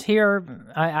happened here,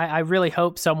 I really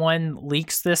hope someone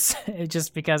leaks this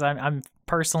just because I'm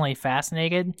personally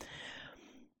fascinated.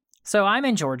 So I'm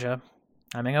in Georgia.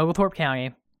 I'm in Oglethorpe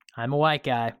County. I'm a white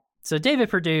guy. So David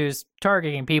Perdue's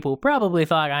targeting people probably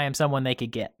thought I am someone they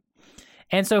could get.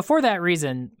 And so for that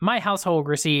reason, my household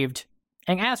received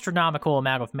an astronomical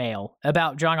amount of mail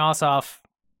about Jon Ossoff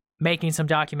making some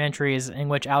documentaries in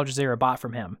which Al Jazeera bought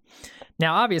from him.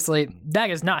 Now, obviously,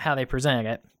 that is not how they presented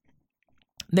it.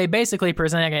 They basically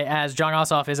presented it as Jon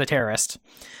Ossoff is a terrorist.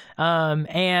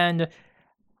 And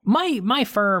my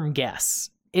firm guess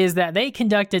is that they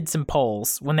conducted some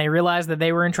polls when they realized that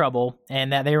they were in trouble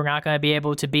and that they were not going to be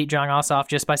able to beat Jon Ossoff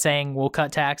just by saying, we'll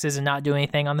cut taxes and not do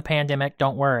anything on the pandemic,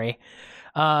 don't worry.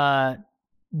 That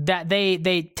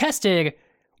they tested,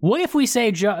 what if we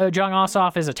say Jon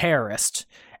Ossoff is a terrorist?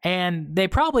 And they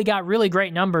probably got really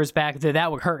great numbers back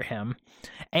that would hurt him.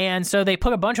 And so they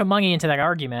put a bunch of money into that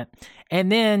argument.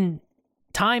 And then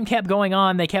time kept going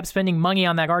on. They kept spending money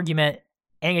on that argument,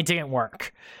 and it didn't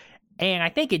work. And I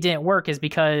think it didn't work is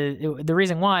because the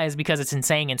reason why is because it's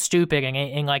insane and stupid.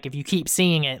 And like, if you keep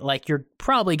seeing it, like, you're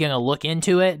probably going to look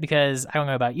into it, because I don't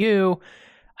know about you,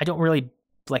 I don't really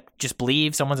like just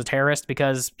believe someone's a terrorist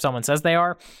because someone says they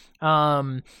are.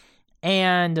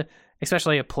 And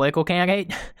especially a political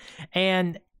candidate.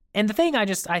 And the thing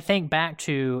I think back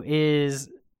to is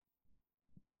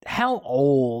how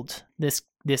old this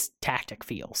tactic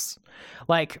feels.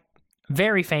 Like,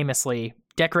 very famously,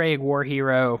 decorated war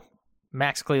hero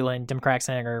Max Cleland, Democratic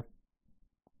senator,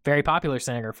 very popular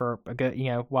senator for a good,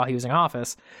 while he was in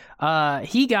office,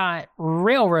 he got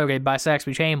railroaded by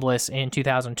Saxby Chambliss in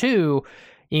 2002,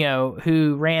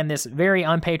 who ran this very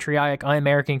unpatriotic,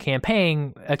 un-American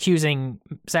campaign accusing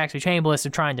Saxby Chambliss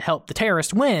of trying to help the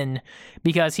terrorist win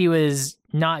because he was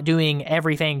not doing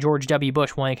everything George W.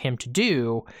 Bush wanted him to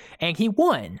do, and he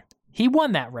won. He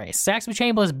won that race. Saxby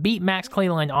Chambliss beat Max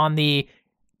Cleland on the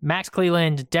Max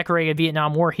Cleland, decorated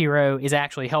Vietnam War hero, is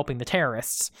actually helping the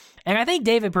terrorists. And I think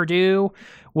David Perdue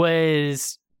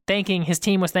was his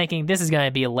team was thinking, this is going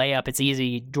to be a layup. It's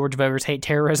easy. Georgia voters hate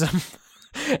terrorism.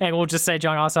 And we'll just say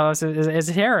John Ossoff is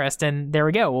a terrorist, and there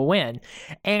we go, we'll win.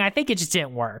 And I think it just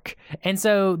didn't work. And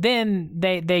so then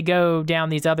they go down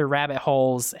these other rabbit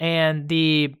holes, and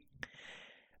the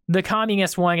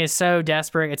communist one is so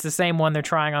desperate. It's the same one they're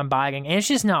trying on Biden, and it's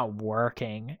just not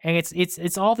working. And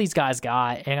it's all these guys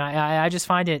got, and I just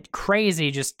find it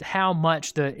crazy just how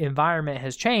much the environment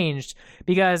has changed,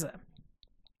 because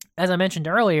as I mentioned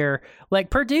earlier, like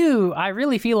Perdue, I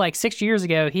really feel like 6 years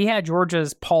ago, he had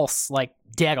Georgia's pulse like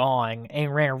dead on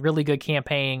and ran a really good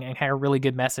campaign and had a really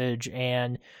good message,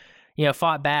 and, you know,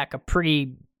 fought back a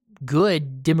pretty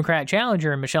good Democratic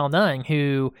challenger in Michelle Nunn,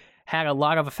 who had a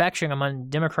lot of affection among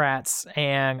Democrats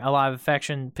and a lot of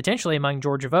affection potentially among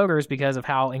Georgia voters because of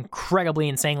how incredibly,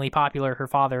 insanely popular her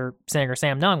father, Senator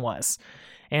Sam Nunn, was.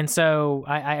 And so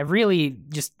I really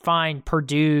just find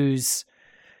Perdue's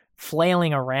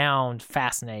flailing around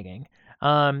fascinating.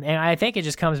 And I think it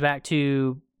just comes back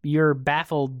to your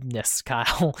baffledness,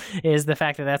 Kyle, is the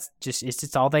fact that it's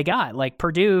just all they got. Like,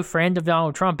 Perdue, friend of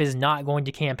Donald Trump, is not going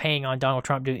to campaign on Donald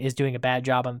Trump is doing a bad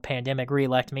job on the pandemic,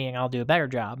 reelect me and I'll do a better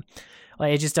job.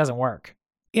 Like, it just doesn't work.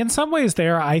 In some ways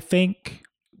there, I think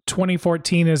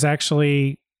 2014 is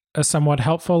actually a somewhat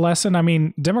helpful lesson. I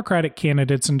mean, Democratic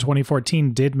candidates in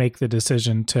 2014 did make the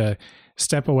decision to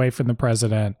step away from the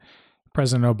President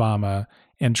Obama,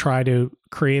 and try to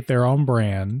create their own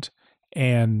brand.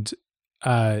 And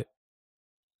I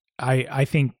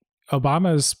think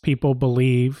Obama's people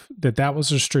believe that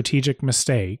was a strategic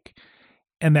mistake,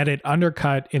 and that it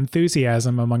undercut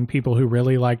enthusiasm among people who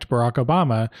really liked Barack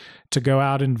Obama to go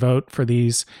out and vote for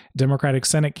these Democratic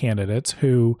Senate candidates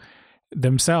who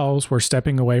themselves were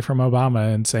stepping away from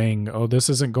Obama and saying, oh, this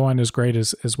isn't going as great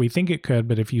as we think it could,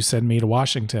 but if you send me to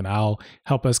Washington, I'll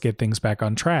help us get things back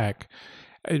on track.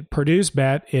 Perdue's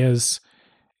bet is,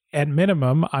 at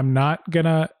minimum, I'm not going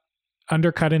to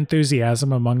undercut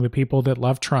enthusiasm among the people that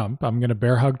love Trump. I'm going to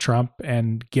bear hug Trump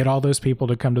and get all those people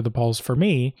to come to the polls for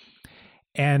me.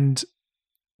 And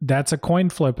that's a coin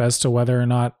flip as to whether or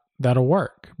not that'll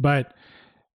work. But,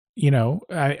 you know,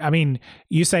 I mean,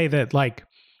 you say that, like,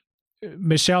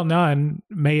 Michelle Nunn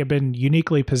may have been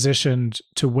uniquely positioned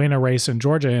to win a race in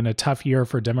Georgia in a tough year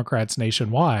for Democrats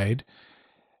nationwide,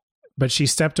 but she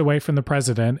stepped away from the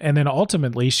president. And then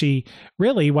ultimately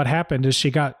what happened is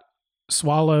she got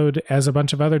swallowed, as a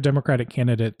bunch of other Democratic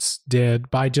candidates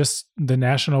did, by just the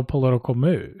national political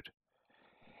mood.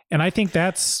 And I think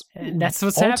that's what's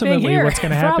ultimately what's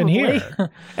going to happen Probably. here.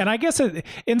 And I guess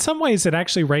in some ways it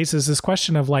actually raises this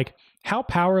question of, like, how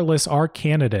powerless are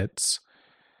candidates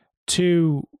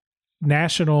to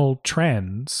national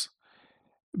trends?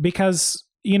 Because,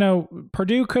 you know,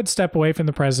 Perdue could step away from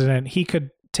the president. He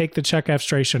could take the check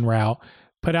abstration route,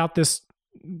 put out this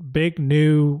big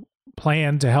new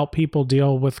plan to help people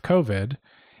deal with COVID,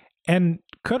 and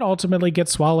could ultimately get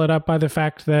swallowed up by the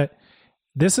fact that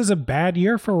this is a bad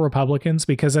year for Republicans,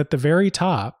 because at the very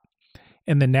top,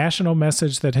 and the national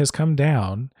message that has come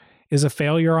down, is a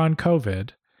failure on COVID,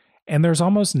 and there's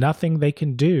almost nothing they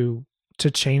can do to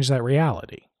change that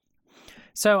reality.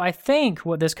 So I think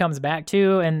what this comes back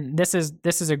to, and this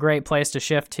is a great place to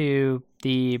shift to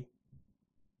the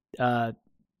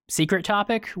secret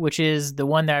topic, which is the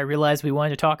one that I realized we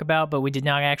wanted to talk about, but we did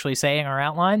not actually say in our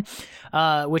outline,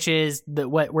 which is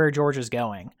where Georgia's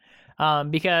going.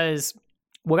 Because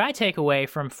what I take away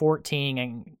from 14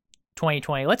 and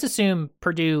 2020, let's assume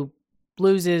Perdue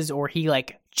loses, or he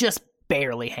like just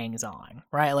barely hangs on,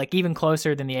 right? Like even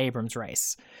closer than the Abrams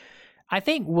race. I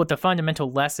think what the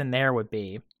fundamental lesson there would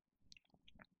be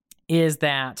is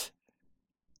that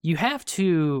you have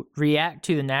to react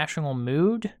to the national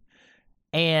mood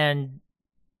and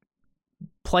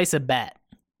place a bet,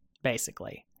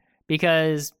 basically.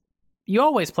 Because you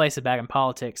always place a bet in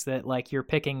politics that, like, you're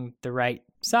picking the right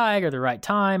side or the right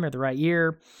time or the right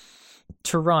year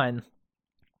to run.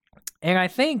 And I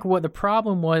think what the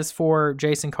problem was for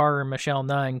Jason Carter and Michelle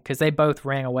Nunn, because they both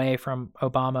ran away from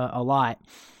Obama a lot,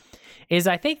 is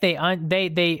I think they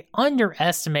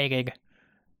underestimated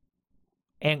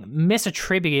and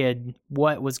misattributed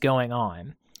what was going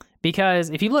on. Because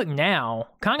if you look now,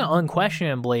 kind of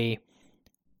unquestionably,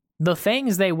 the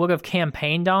things they would have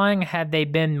campaigned on had they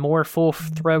been more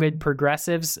full-throated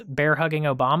progressives bear-hugging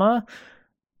Obama,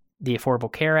 the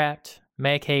Affordable Care Act,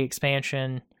 Medicaid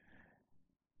expansion,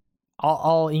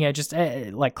 all just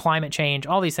like climate change,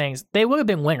 all these things, they would have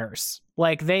been winners.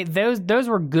 Like those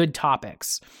were good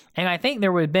topics. And I think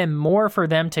there would have been more for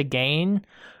them to gain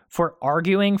for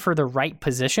arguing for the right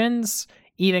positions,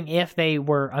 even if they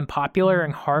were unpopular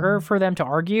and harder for them to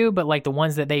argue, but like the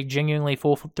ones that they genuinely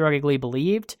full-throatedly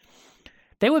believed.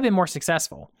 they would have been more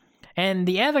successful. And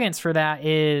the evidence for that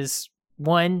is,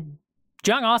 one,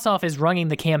 Jon Ossoff is running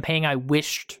the campaign I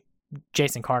wished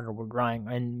Jason Carter would run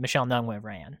and Michelle Nunn would have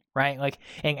ran, right? Like,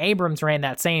 and Abrams ran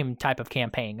that same type of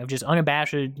campaign of just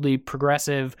unabashedly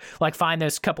progressive, like find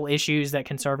those couple issues that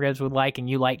conservatives would like and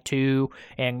you like too,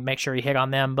 and make sure you hit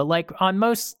on them. But like on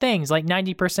most things, like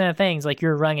 90% of things, like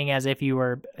you're running as if you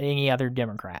were any other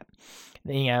Democrat,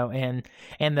 you know,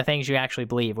 and the things you actually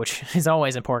believe, which is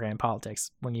always important in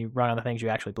politics when you run on the things you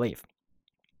actually believe.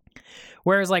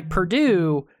 Whereas like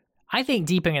Perdue, I think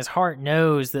deep in his heart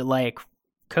knows that like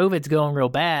COVID's going real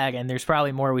bad and there's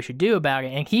probably more we should do about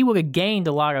it. And he would have gained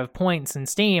a lot of points and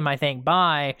steam, I think,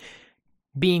 by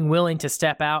being willing to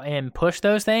step out and push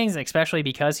those things, especially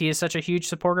because he is such a huge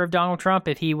supporter of Donald Trump.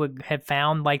 If he would have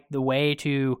found like the way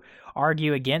to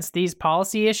argue against these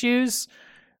policy issues,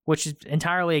 which is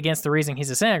entirely against the reason he's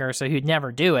a senator, so he'd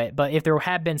never do it. But if there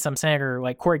had been some senator,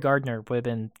 like Cory Gardner would have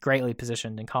been greatly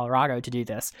positioned in Colorado to do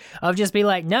this, of just be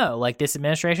like, no, like this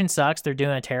administration sucks, they're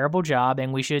doing a terrible job,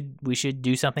 and we should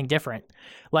do something different.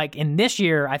 Like in this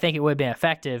year, I think it would have been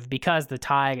effective because the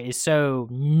tide is so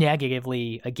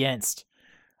negatively against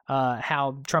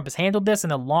how Trump has handled this, and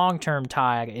the long-term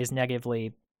tide is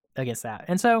negatively against that.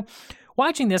 And so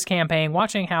watching this campaign,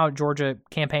 watching how Georgia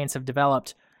campaigns have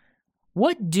developed,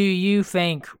 what do you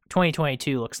think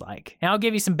 2022 looks like? And I'll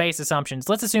give you some base assumptions.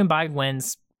 Let's assume Biden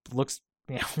wins, looks,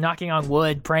 you know, knocking on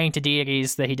wood, praying to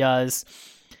deities that he does.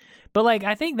 But like,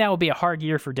 I think that will be a hard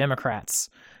year for Democrats,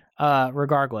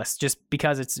 regardless, just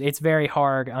because it's very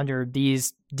hard under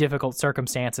these difficult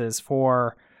circumstances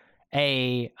for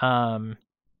any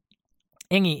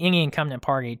incumbent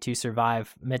party to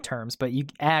survive midterms. But you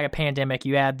add a pandemic,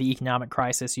 you add the economic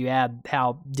crisis, you add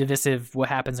how divisive what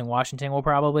happens in Washington will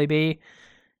probably be.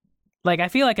 Like, I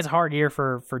feel like it's a hard year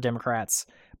for Democrats.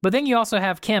 But then you also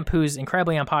have Kemp, who's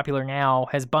incredibly unpopular now,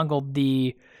 has bungled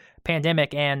the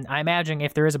pandemic, and I imagine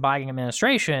if there is a Biden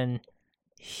administration,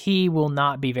 he will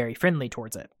not be very friendly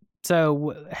towards it.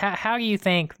 So how do you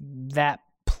think that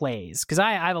plays? Because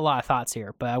I have a lot of thoughts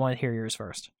here, but I want to hear yours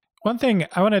first. One thing,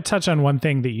 I want to touch on one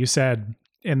thing that you said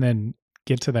and then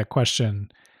get to that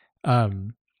question.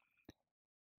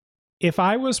 If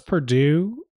I was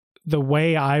Perdue, the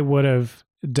way I would have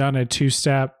done a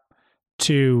two-step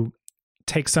to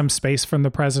take some space from the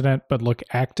president but look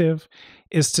active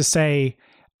is to say,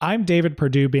 I'm David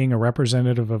Perdue being a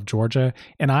representative of Georgia,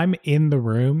 and I'm in the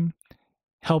room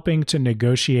helping to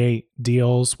negotiate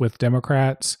deals with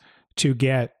Democrats to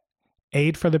get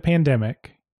aid for the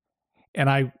pandemic. And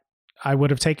I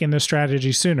would have taken this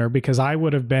strategy sooner because I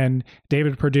would have been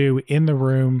David Perdue in the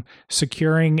room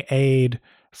securing aid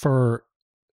for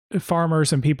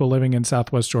farmers and people living in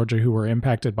Southwest Georgia who were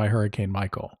impacted by Hurricane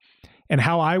Michael. And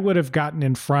how I would have gotten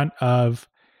in front of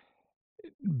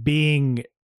being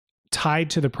tied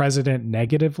to the president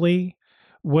negatively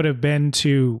would have been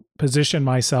to position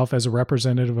myself as a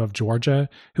representative of Georgia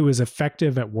who is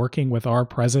effective at working with our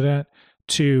president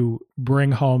to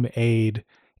bring home aid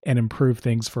and improve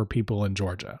things for people in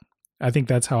Georgia. I think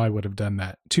that's how I would have done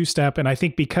that two-step. And I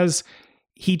think because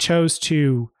he chose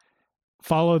to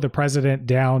follow the president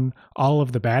down all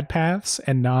of the bad paths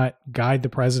and not guide the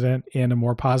president in a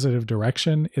more positive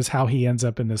direction is how he ends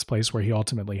up in this place where he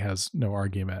ultimately has no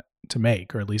argument to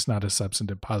make, or at least not a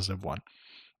substantive positive one.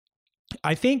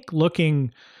 I think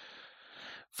looking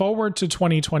forward to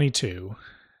 2022,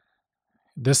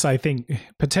 this, I think,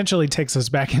 potentially takes us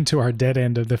back into our dead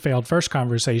end of the failed first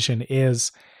conversation,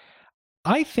 is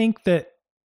I think that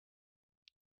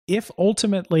if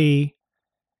ultimately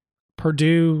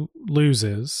Perdue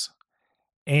loses,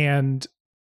 and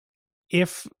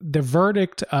if the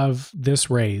verdict of this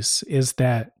race is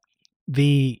that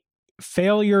the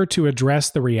failure to address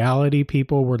the reality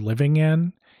people were living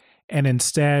in, and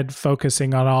instead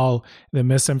focusing on all the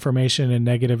misinformation and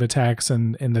negative attacks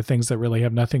and the things that really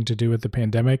have nothing to do with the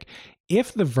pandemic,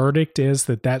 if the verdict is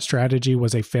that that strategy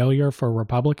was a failure for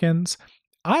Republicans,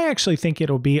 I actually think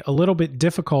it'll be a little bit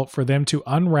difficult for them to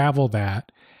unravel that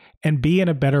and be in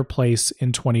a better place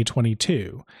in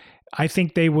 2022. I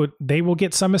think they will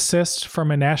get some assist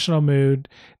from a national mood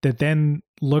that then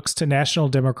looks to national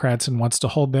Democrats and wants to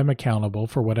hold them accountable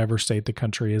for whatever state the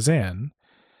country is in.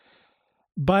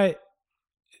 But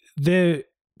the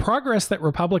progress that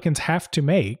Republicans have to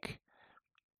make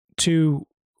to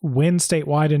win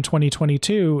statewide in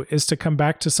 2022 is to come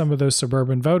back to some of those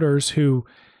suburban voters who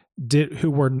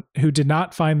did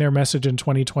not find their message in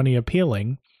 2020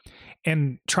 appealing,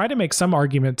 and try to make some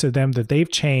argument to them that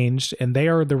they've changed and they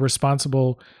are the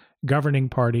responsible governing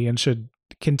party and should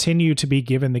continue to be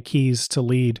given the keys to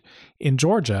lead in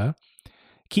Georgia.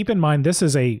 keep in mind, this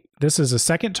is a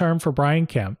second term for Brian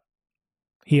Kemp.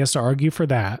 He has to argue for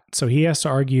that. So he has to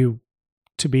argue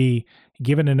to be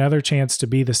given another chance to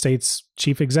be the state's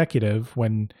chief executive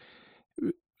when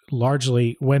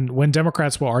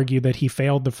Democrats will argue that he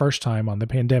failed the first time on the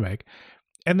pandemic.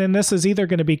 And then this is either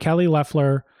going to be Kelly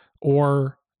Loeffler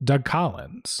or Doug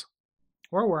Collins.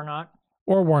 Or Warnock.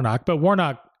 But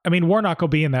Warnock will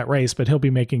be in that race, but he'll be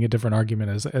making a different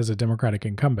argument as a Democratic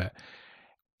incumbent.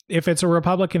 If it's a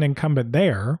Republican incumbent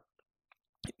there,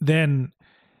 then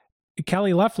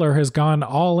Kelly Loeffler has gone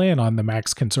all in on the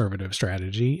max conservative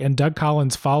strategy, and Doug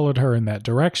Collins followed her in that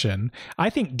direction. I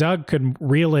think Doug could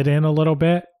reel it in a little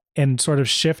bit and sort of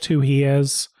shift who he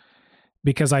is,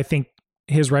 because I think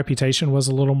his reputation was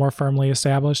a little more firmly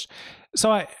established.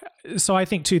 So I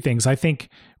think two things. I think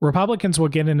Republicans will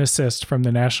get an assist from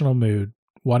the national mood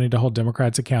wanting to hold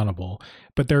Democrats accountable,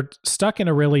 but they're stuck in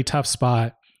a really tough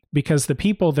spot because the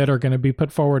people that are going to be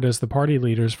put forward as the party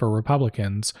leaders for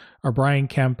Republicans are Brian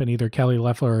Kemp and either Kelly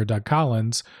Loeffler or Doug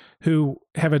Collins, who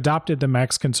have adopted the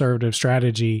max conservative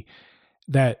strategy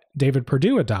that David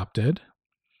Perdue adopted.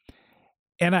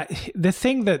 And the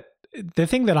thing that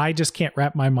I just can't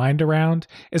wrap my mind around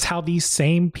is how these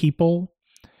same people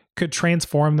could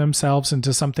transform themselves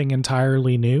into something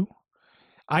entirely new.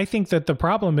 I think that the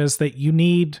problem is that you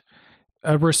need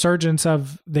a resurgence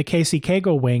of the Casey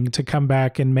Cagle wing to come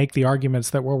back and make the arguments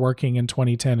that were working in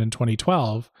 2010 and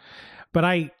 2012. But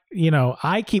I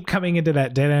keep coming into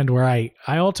that dead end where I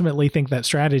ultimately think that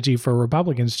strategy for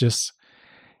Republicans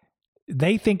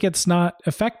they think it's not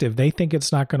effective. They think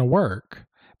it's not going to work.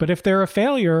 But if they're a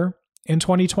failure in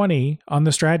 2020 on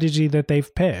the strategy that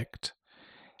they've picked,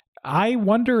 I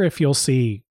wonder if you'll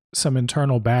see some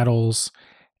internal battles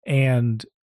and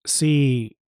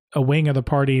see a wing of the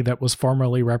party that was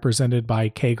formerly represented by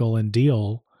Cagle and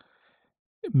Deal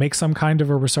make some kind of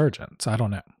a resurgence. I don't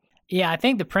know. Yeah, I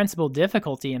think the principal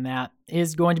difficulty in that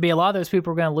is going to be a lot of those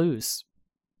people are going to lose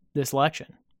this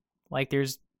election. Like,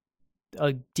 there's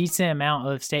a decent amount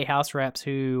of state house reps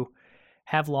who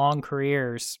have long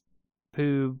careers,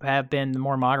 who have been the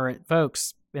more moderate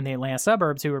folks in the Atlanta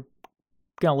suburbs who are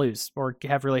going to lose or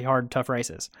have really hard, tough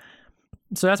races.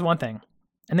 So that's one thing.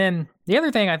 And then the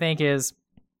other thing I think is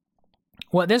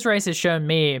what this race has shown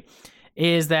me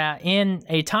is that in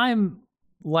a time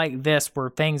like this where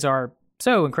things are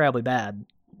so incredibly bad,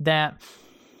 that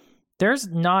there's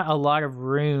not a lot of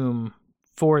room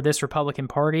for this Republican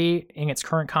Party in its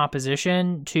current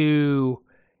composition to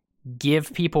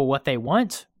give people what they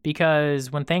want,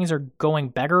 because when things are going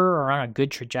better or on a good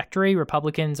trajectory,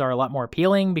 Republicans are a lot more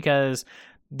appealing because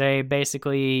they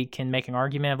basically can make an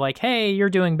argument of like, hey, you're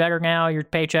doing better now, your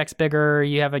paycheck's bigger,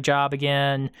 you have a job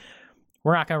again,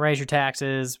 we're not going to raise your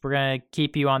taxes, we're going to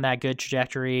keep you on that good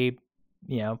trajectory,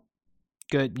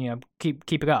 good,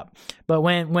 keep it up. But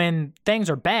when things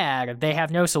are bad, they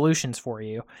have no solutions for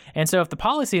you. And so if the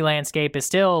policy landscape is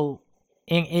still,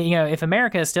 if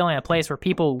America is still in a place where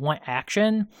people want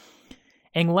action,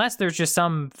 unless there's just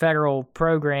some federal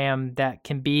program that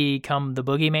can become the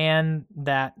boogeyman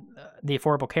that the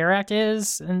Affordable Care Act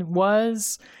is and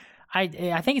was, I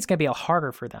think it's going to be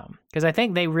harder for them, because I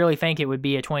think they really think it would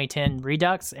be a 2010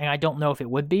 redux, and I don't know if it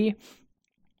would be,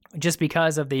 just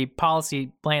because of the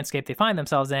policy landscape they find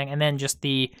themselves in, and then just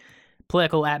the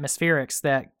political atmospherics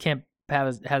that Kemp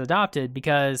has adopted,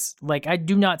 because I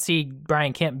do not see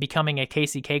Brian Kemp becoming a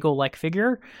Casey Cagle-like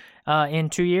figure in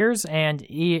 2 years, and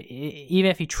even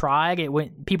if he tried,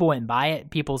 people wouldn't buy it.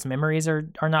 People's memories are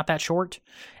not that short,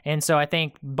 and so I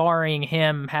think barring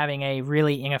him having a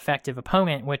really ineffective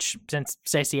opponent, which since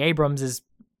Stacey Abrams is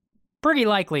pretty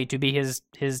likely to be his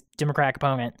Democratic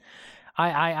opponent,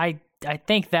 I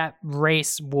think that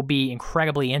race will be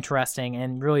incredibly interesting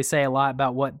and really say a lot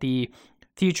about what the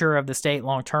future of the state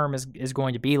long term is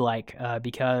going to be like,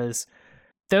 because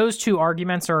those two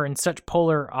arguments are in such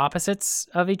polar opposites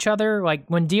of each other. Like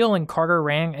when Deal and Carter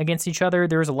ran against each other,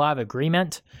 there was a lot of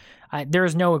agreement. There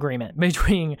is no agreement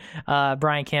between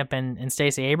Brian Kemp and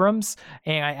Stacey Abrams,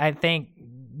 and I think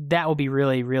that will be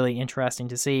really, really interesting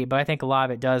to see. But I think a lot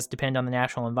of it does depend on the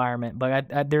national environment.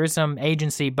 But there is some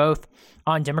agency both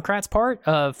on Democrats' part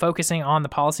of focusing on the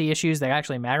policy issues that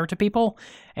actually matter to people,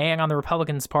 and on the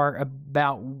Republicans' part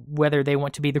about whether they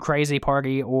want to be the crazy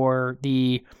party or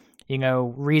the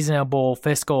reasonable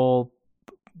fiscal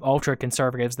ultra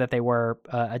conservatives that they were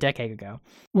a decade ago.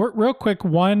 Real quick,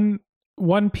 one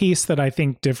piece that I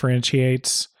think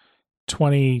differentiates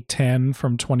 2010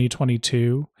 from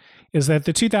 2022 is that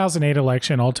the 2008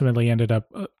 election ultimately ended up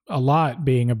a lot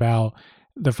being about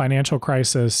the financial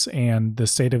crisis and the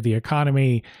state of the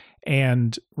economy,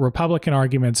 and Republican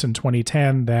arguments in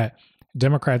 2010 that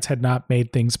Democrats had not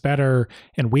made things better,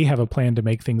 and we have a plan to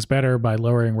make things better by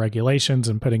lowering regulations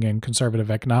and putting in conservative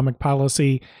economic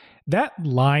policy. That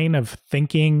line of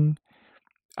thinking,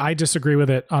 I disagree with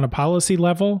it on a policy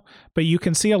level, but you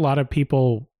can see a lot of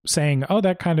people saying, oh,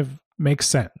 that kind of makes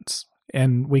sense.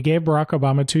 And we gave Barack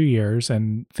Obama 2 years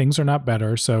and things are not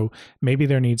better. So maybe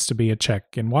there needs to be a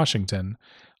check in Washington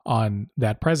on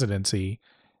that presidency.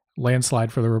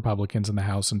 Landslide for the Republicans in the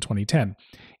House in 2010.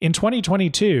 In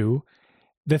 2022,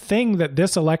 the thing that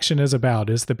this election is about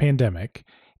is the pandemic.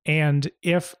 And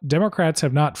if Democrats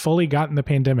have not fully gotten the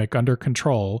pandemic under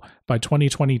control by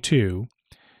 2022,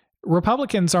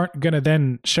 Republicans aren't going to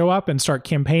then show up and start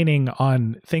campaigning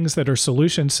on things that are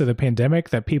solutions to the pandemic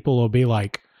that people will be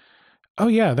like, oh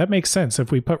yeah, that makes sense. If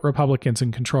we put Republicans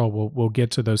in control, we'll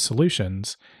get to those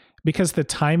solutions. Because the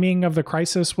timing of the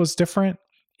crisis was different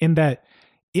in that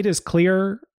it is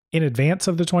clear in advance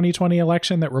of the 2020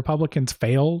 election that Republicans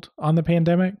failed on the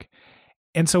pandemic.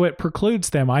 And so it precludes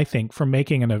them, I think, from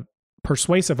making a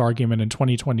persuasive argument in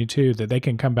 2022 that they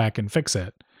can come back and fix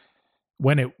it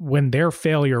when their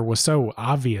failure was so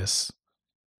obvious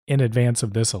in advance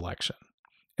of this election.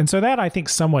 And so that, I think,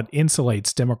 somewhat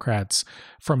insulates Democrats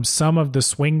from some of the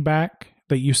swing back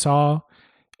that you saw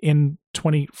from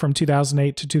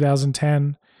 2008 to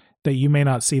 2010, that you may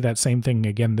not see that same thing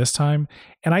again this time.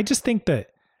 And I just think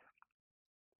that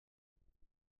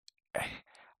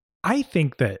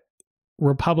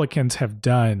Republicans have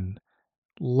done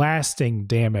lasting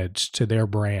damage to their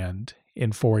brand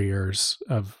in 4 years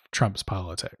of Trump's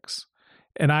politics.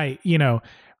 And I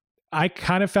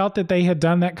kind of felt that they had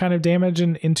done that kind of damage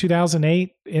in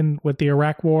 2008 with the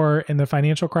Iraq War and the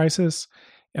financial crisis.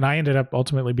 And I ended up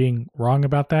ultimately being wrong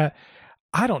about that.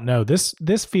 I don't know.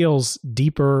 This feels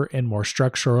deeper and more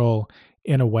structural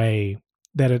in a way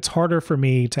that it's harder for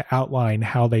me to outline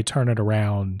how they turn it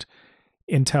around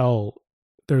until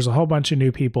there's a whole bunch of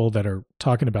new people that are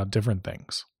talking about different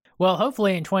things. Well,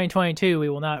 hopefully in 2022, we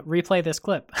will not replay this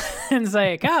clip and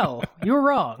say, oh, you were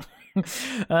wrong.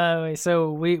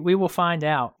 So we will find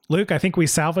out. Luke, I think we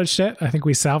salvaged it. I think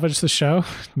we salvaged the show,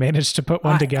 managed to put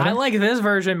one together. I like this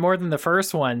version more than the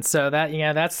first one. So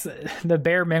that's the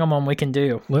bare minimum we can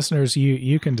do. Listeners,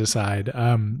 you can decide.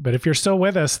 But if you're still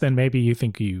with us, then maybe you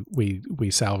think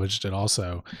we salvaged it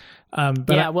also.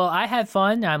 Well, I had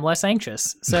fun. I'm less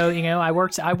anxious. So, I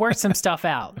worked some stuff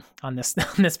out on this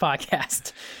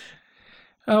podcast.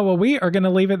 Oh, well, we are going to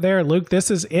leave it there. Luke,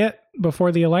 this is it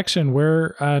before the election.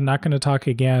 We're not going to talk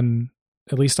again,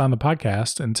 at least on the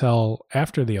podcast, until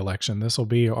after the election. This will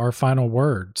be our final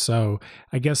word. So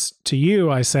I guess to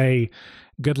you, I say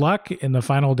good luck in the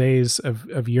final days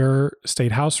of your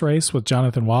state house race with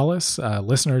Jonathan Wallace.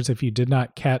 Listeners, if you did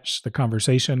not catch the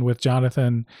conversation with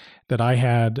Jonathan that I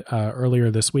had earlier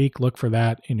this week, look for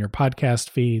that in your podcast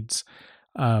feeds.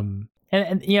 And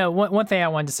one thing I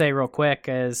wanted to say real quick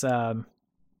is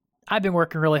I've been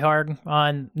working really hard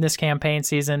on this campaign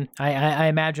season. I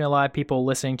imagine a lot of people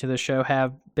listening to this show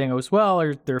have been as well,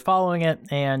 or they're following it.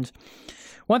 And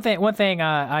one thing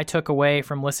I took away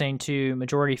from listening to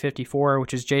Majority 54,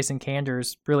 which is Jason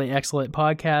Kander's really excellent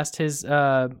podcast, his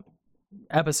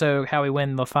episode, How We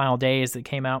Win the Final Days, that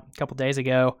came out a couple days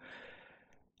ago,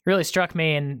 really struck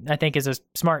me, and I think is a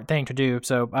smart thing to do.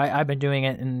 So I've been doing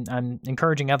it, and I'm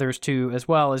encouraging others to as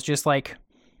well. Is just like,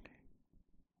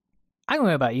 I don't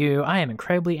know about you, I am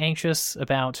incredibly anxious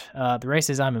about the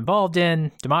races I'm involved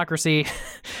in, democracy,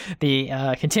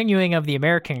 the continuing of the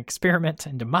American experiment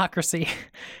in democracy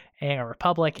and a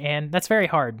republic, and that's very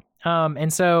hard.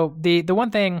 And so the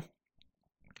one thing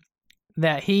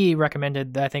that he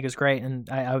recommended that I think is great, and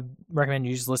I would recommend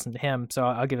you just listen to him, so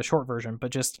I'll give a short version,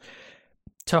 but just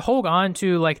to hold on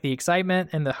to like the excitement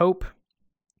and the hope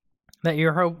that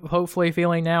you're hopefully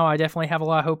feeling now. I definitely have a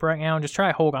lot of hope right now, and just try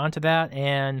to hold on to that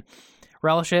and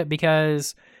relish it,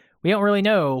 because we don't really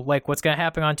know like what's going to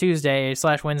happen on Tuesday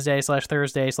 / Wednesday /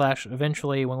 Thursday /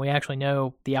 eventually when we actually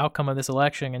know the outcome of this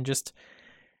election. And just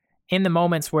in the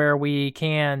moments where we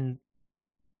can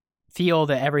feel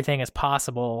that everything is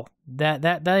possible,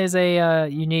 that is a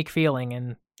unique feeling,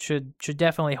 and should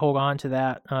definitely hold on to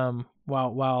that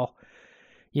while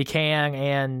you can,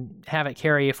 and have it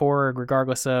carry you forward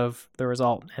regardless of the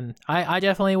result. And I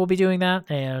definitely will be doing that,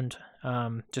 and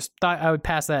just thought I would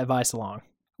pass that advice along.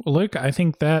 Well, Luke, I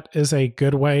think that is a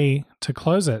good way to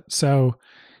close it. So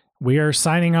we are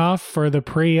signing off for the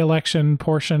pre-election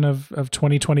portion of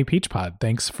 2020 Peach Pod.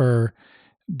 Thanks for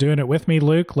doing it with me,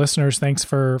 Luke. Listeners, thanks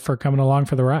for coming along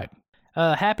for the ride.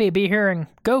 Happy to be here, and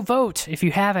go vote if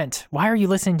you haven't. Why are you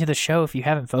listening to the show if you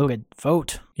haven't voted?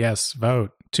 Vote. Yes,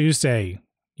 vote. Tuesday.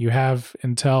 You have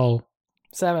until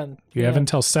 7. You have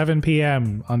until 7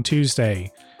 p.m. on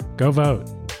Tuesday. Go vote.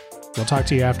 We'll talk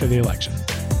to you after the election.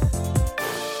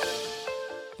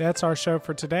 That's our show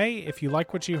for today. If you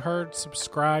like what you heard,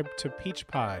 subscribe to Peach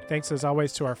Pod. Thanks as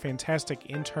always to our fantastic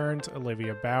interns,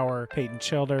 Olivia Bauer, Peyton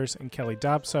Childers, and Kelly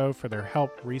Dobso for their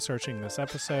help researching this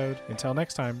episode. Until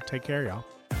next time, take care, y'all.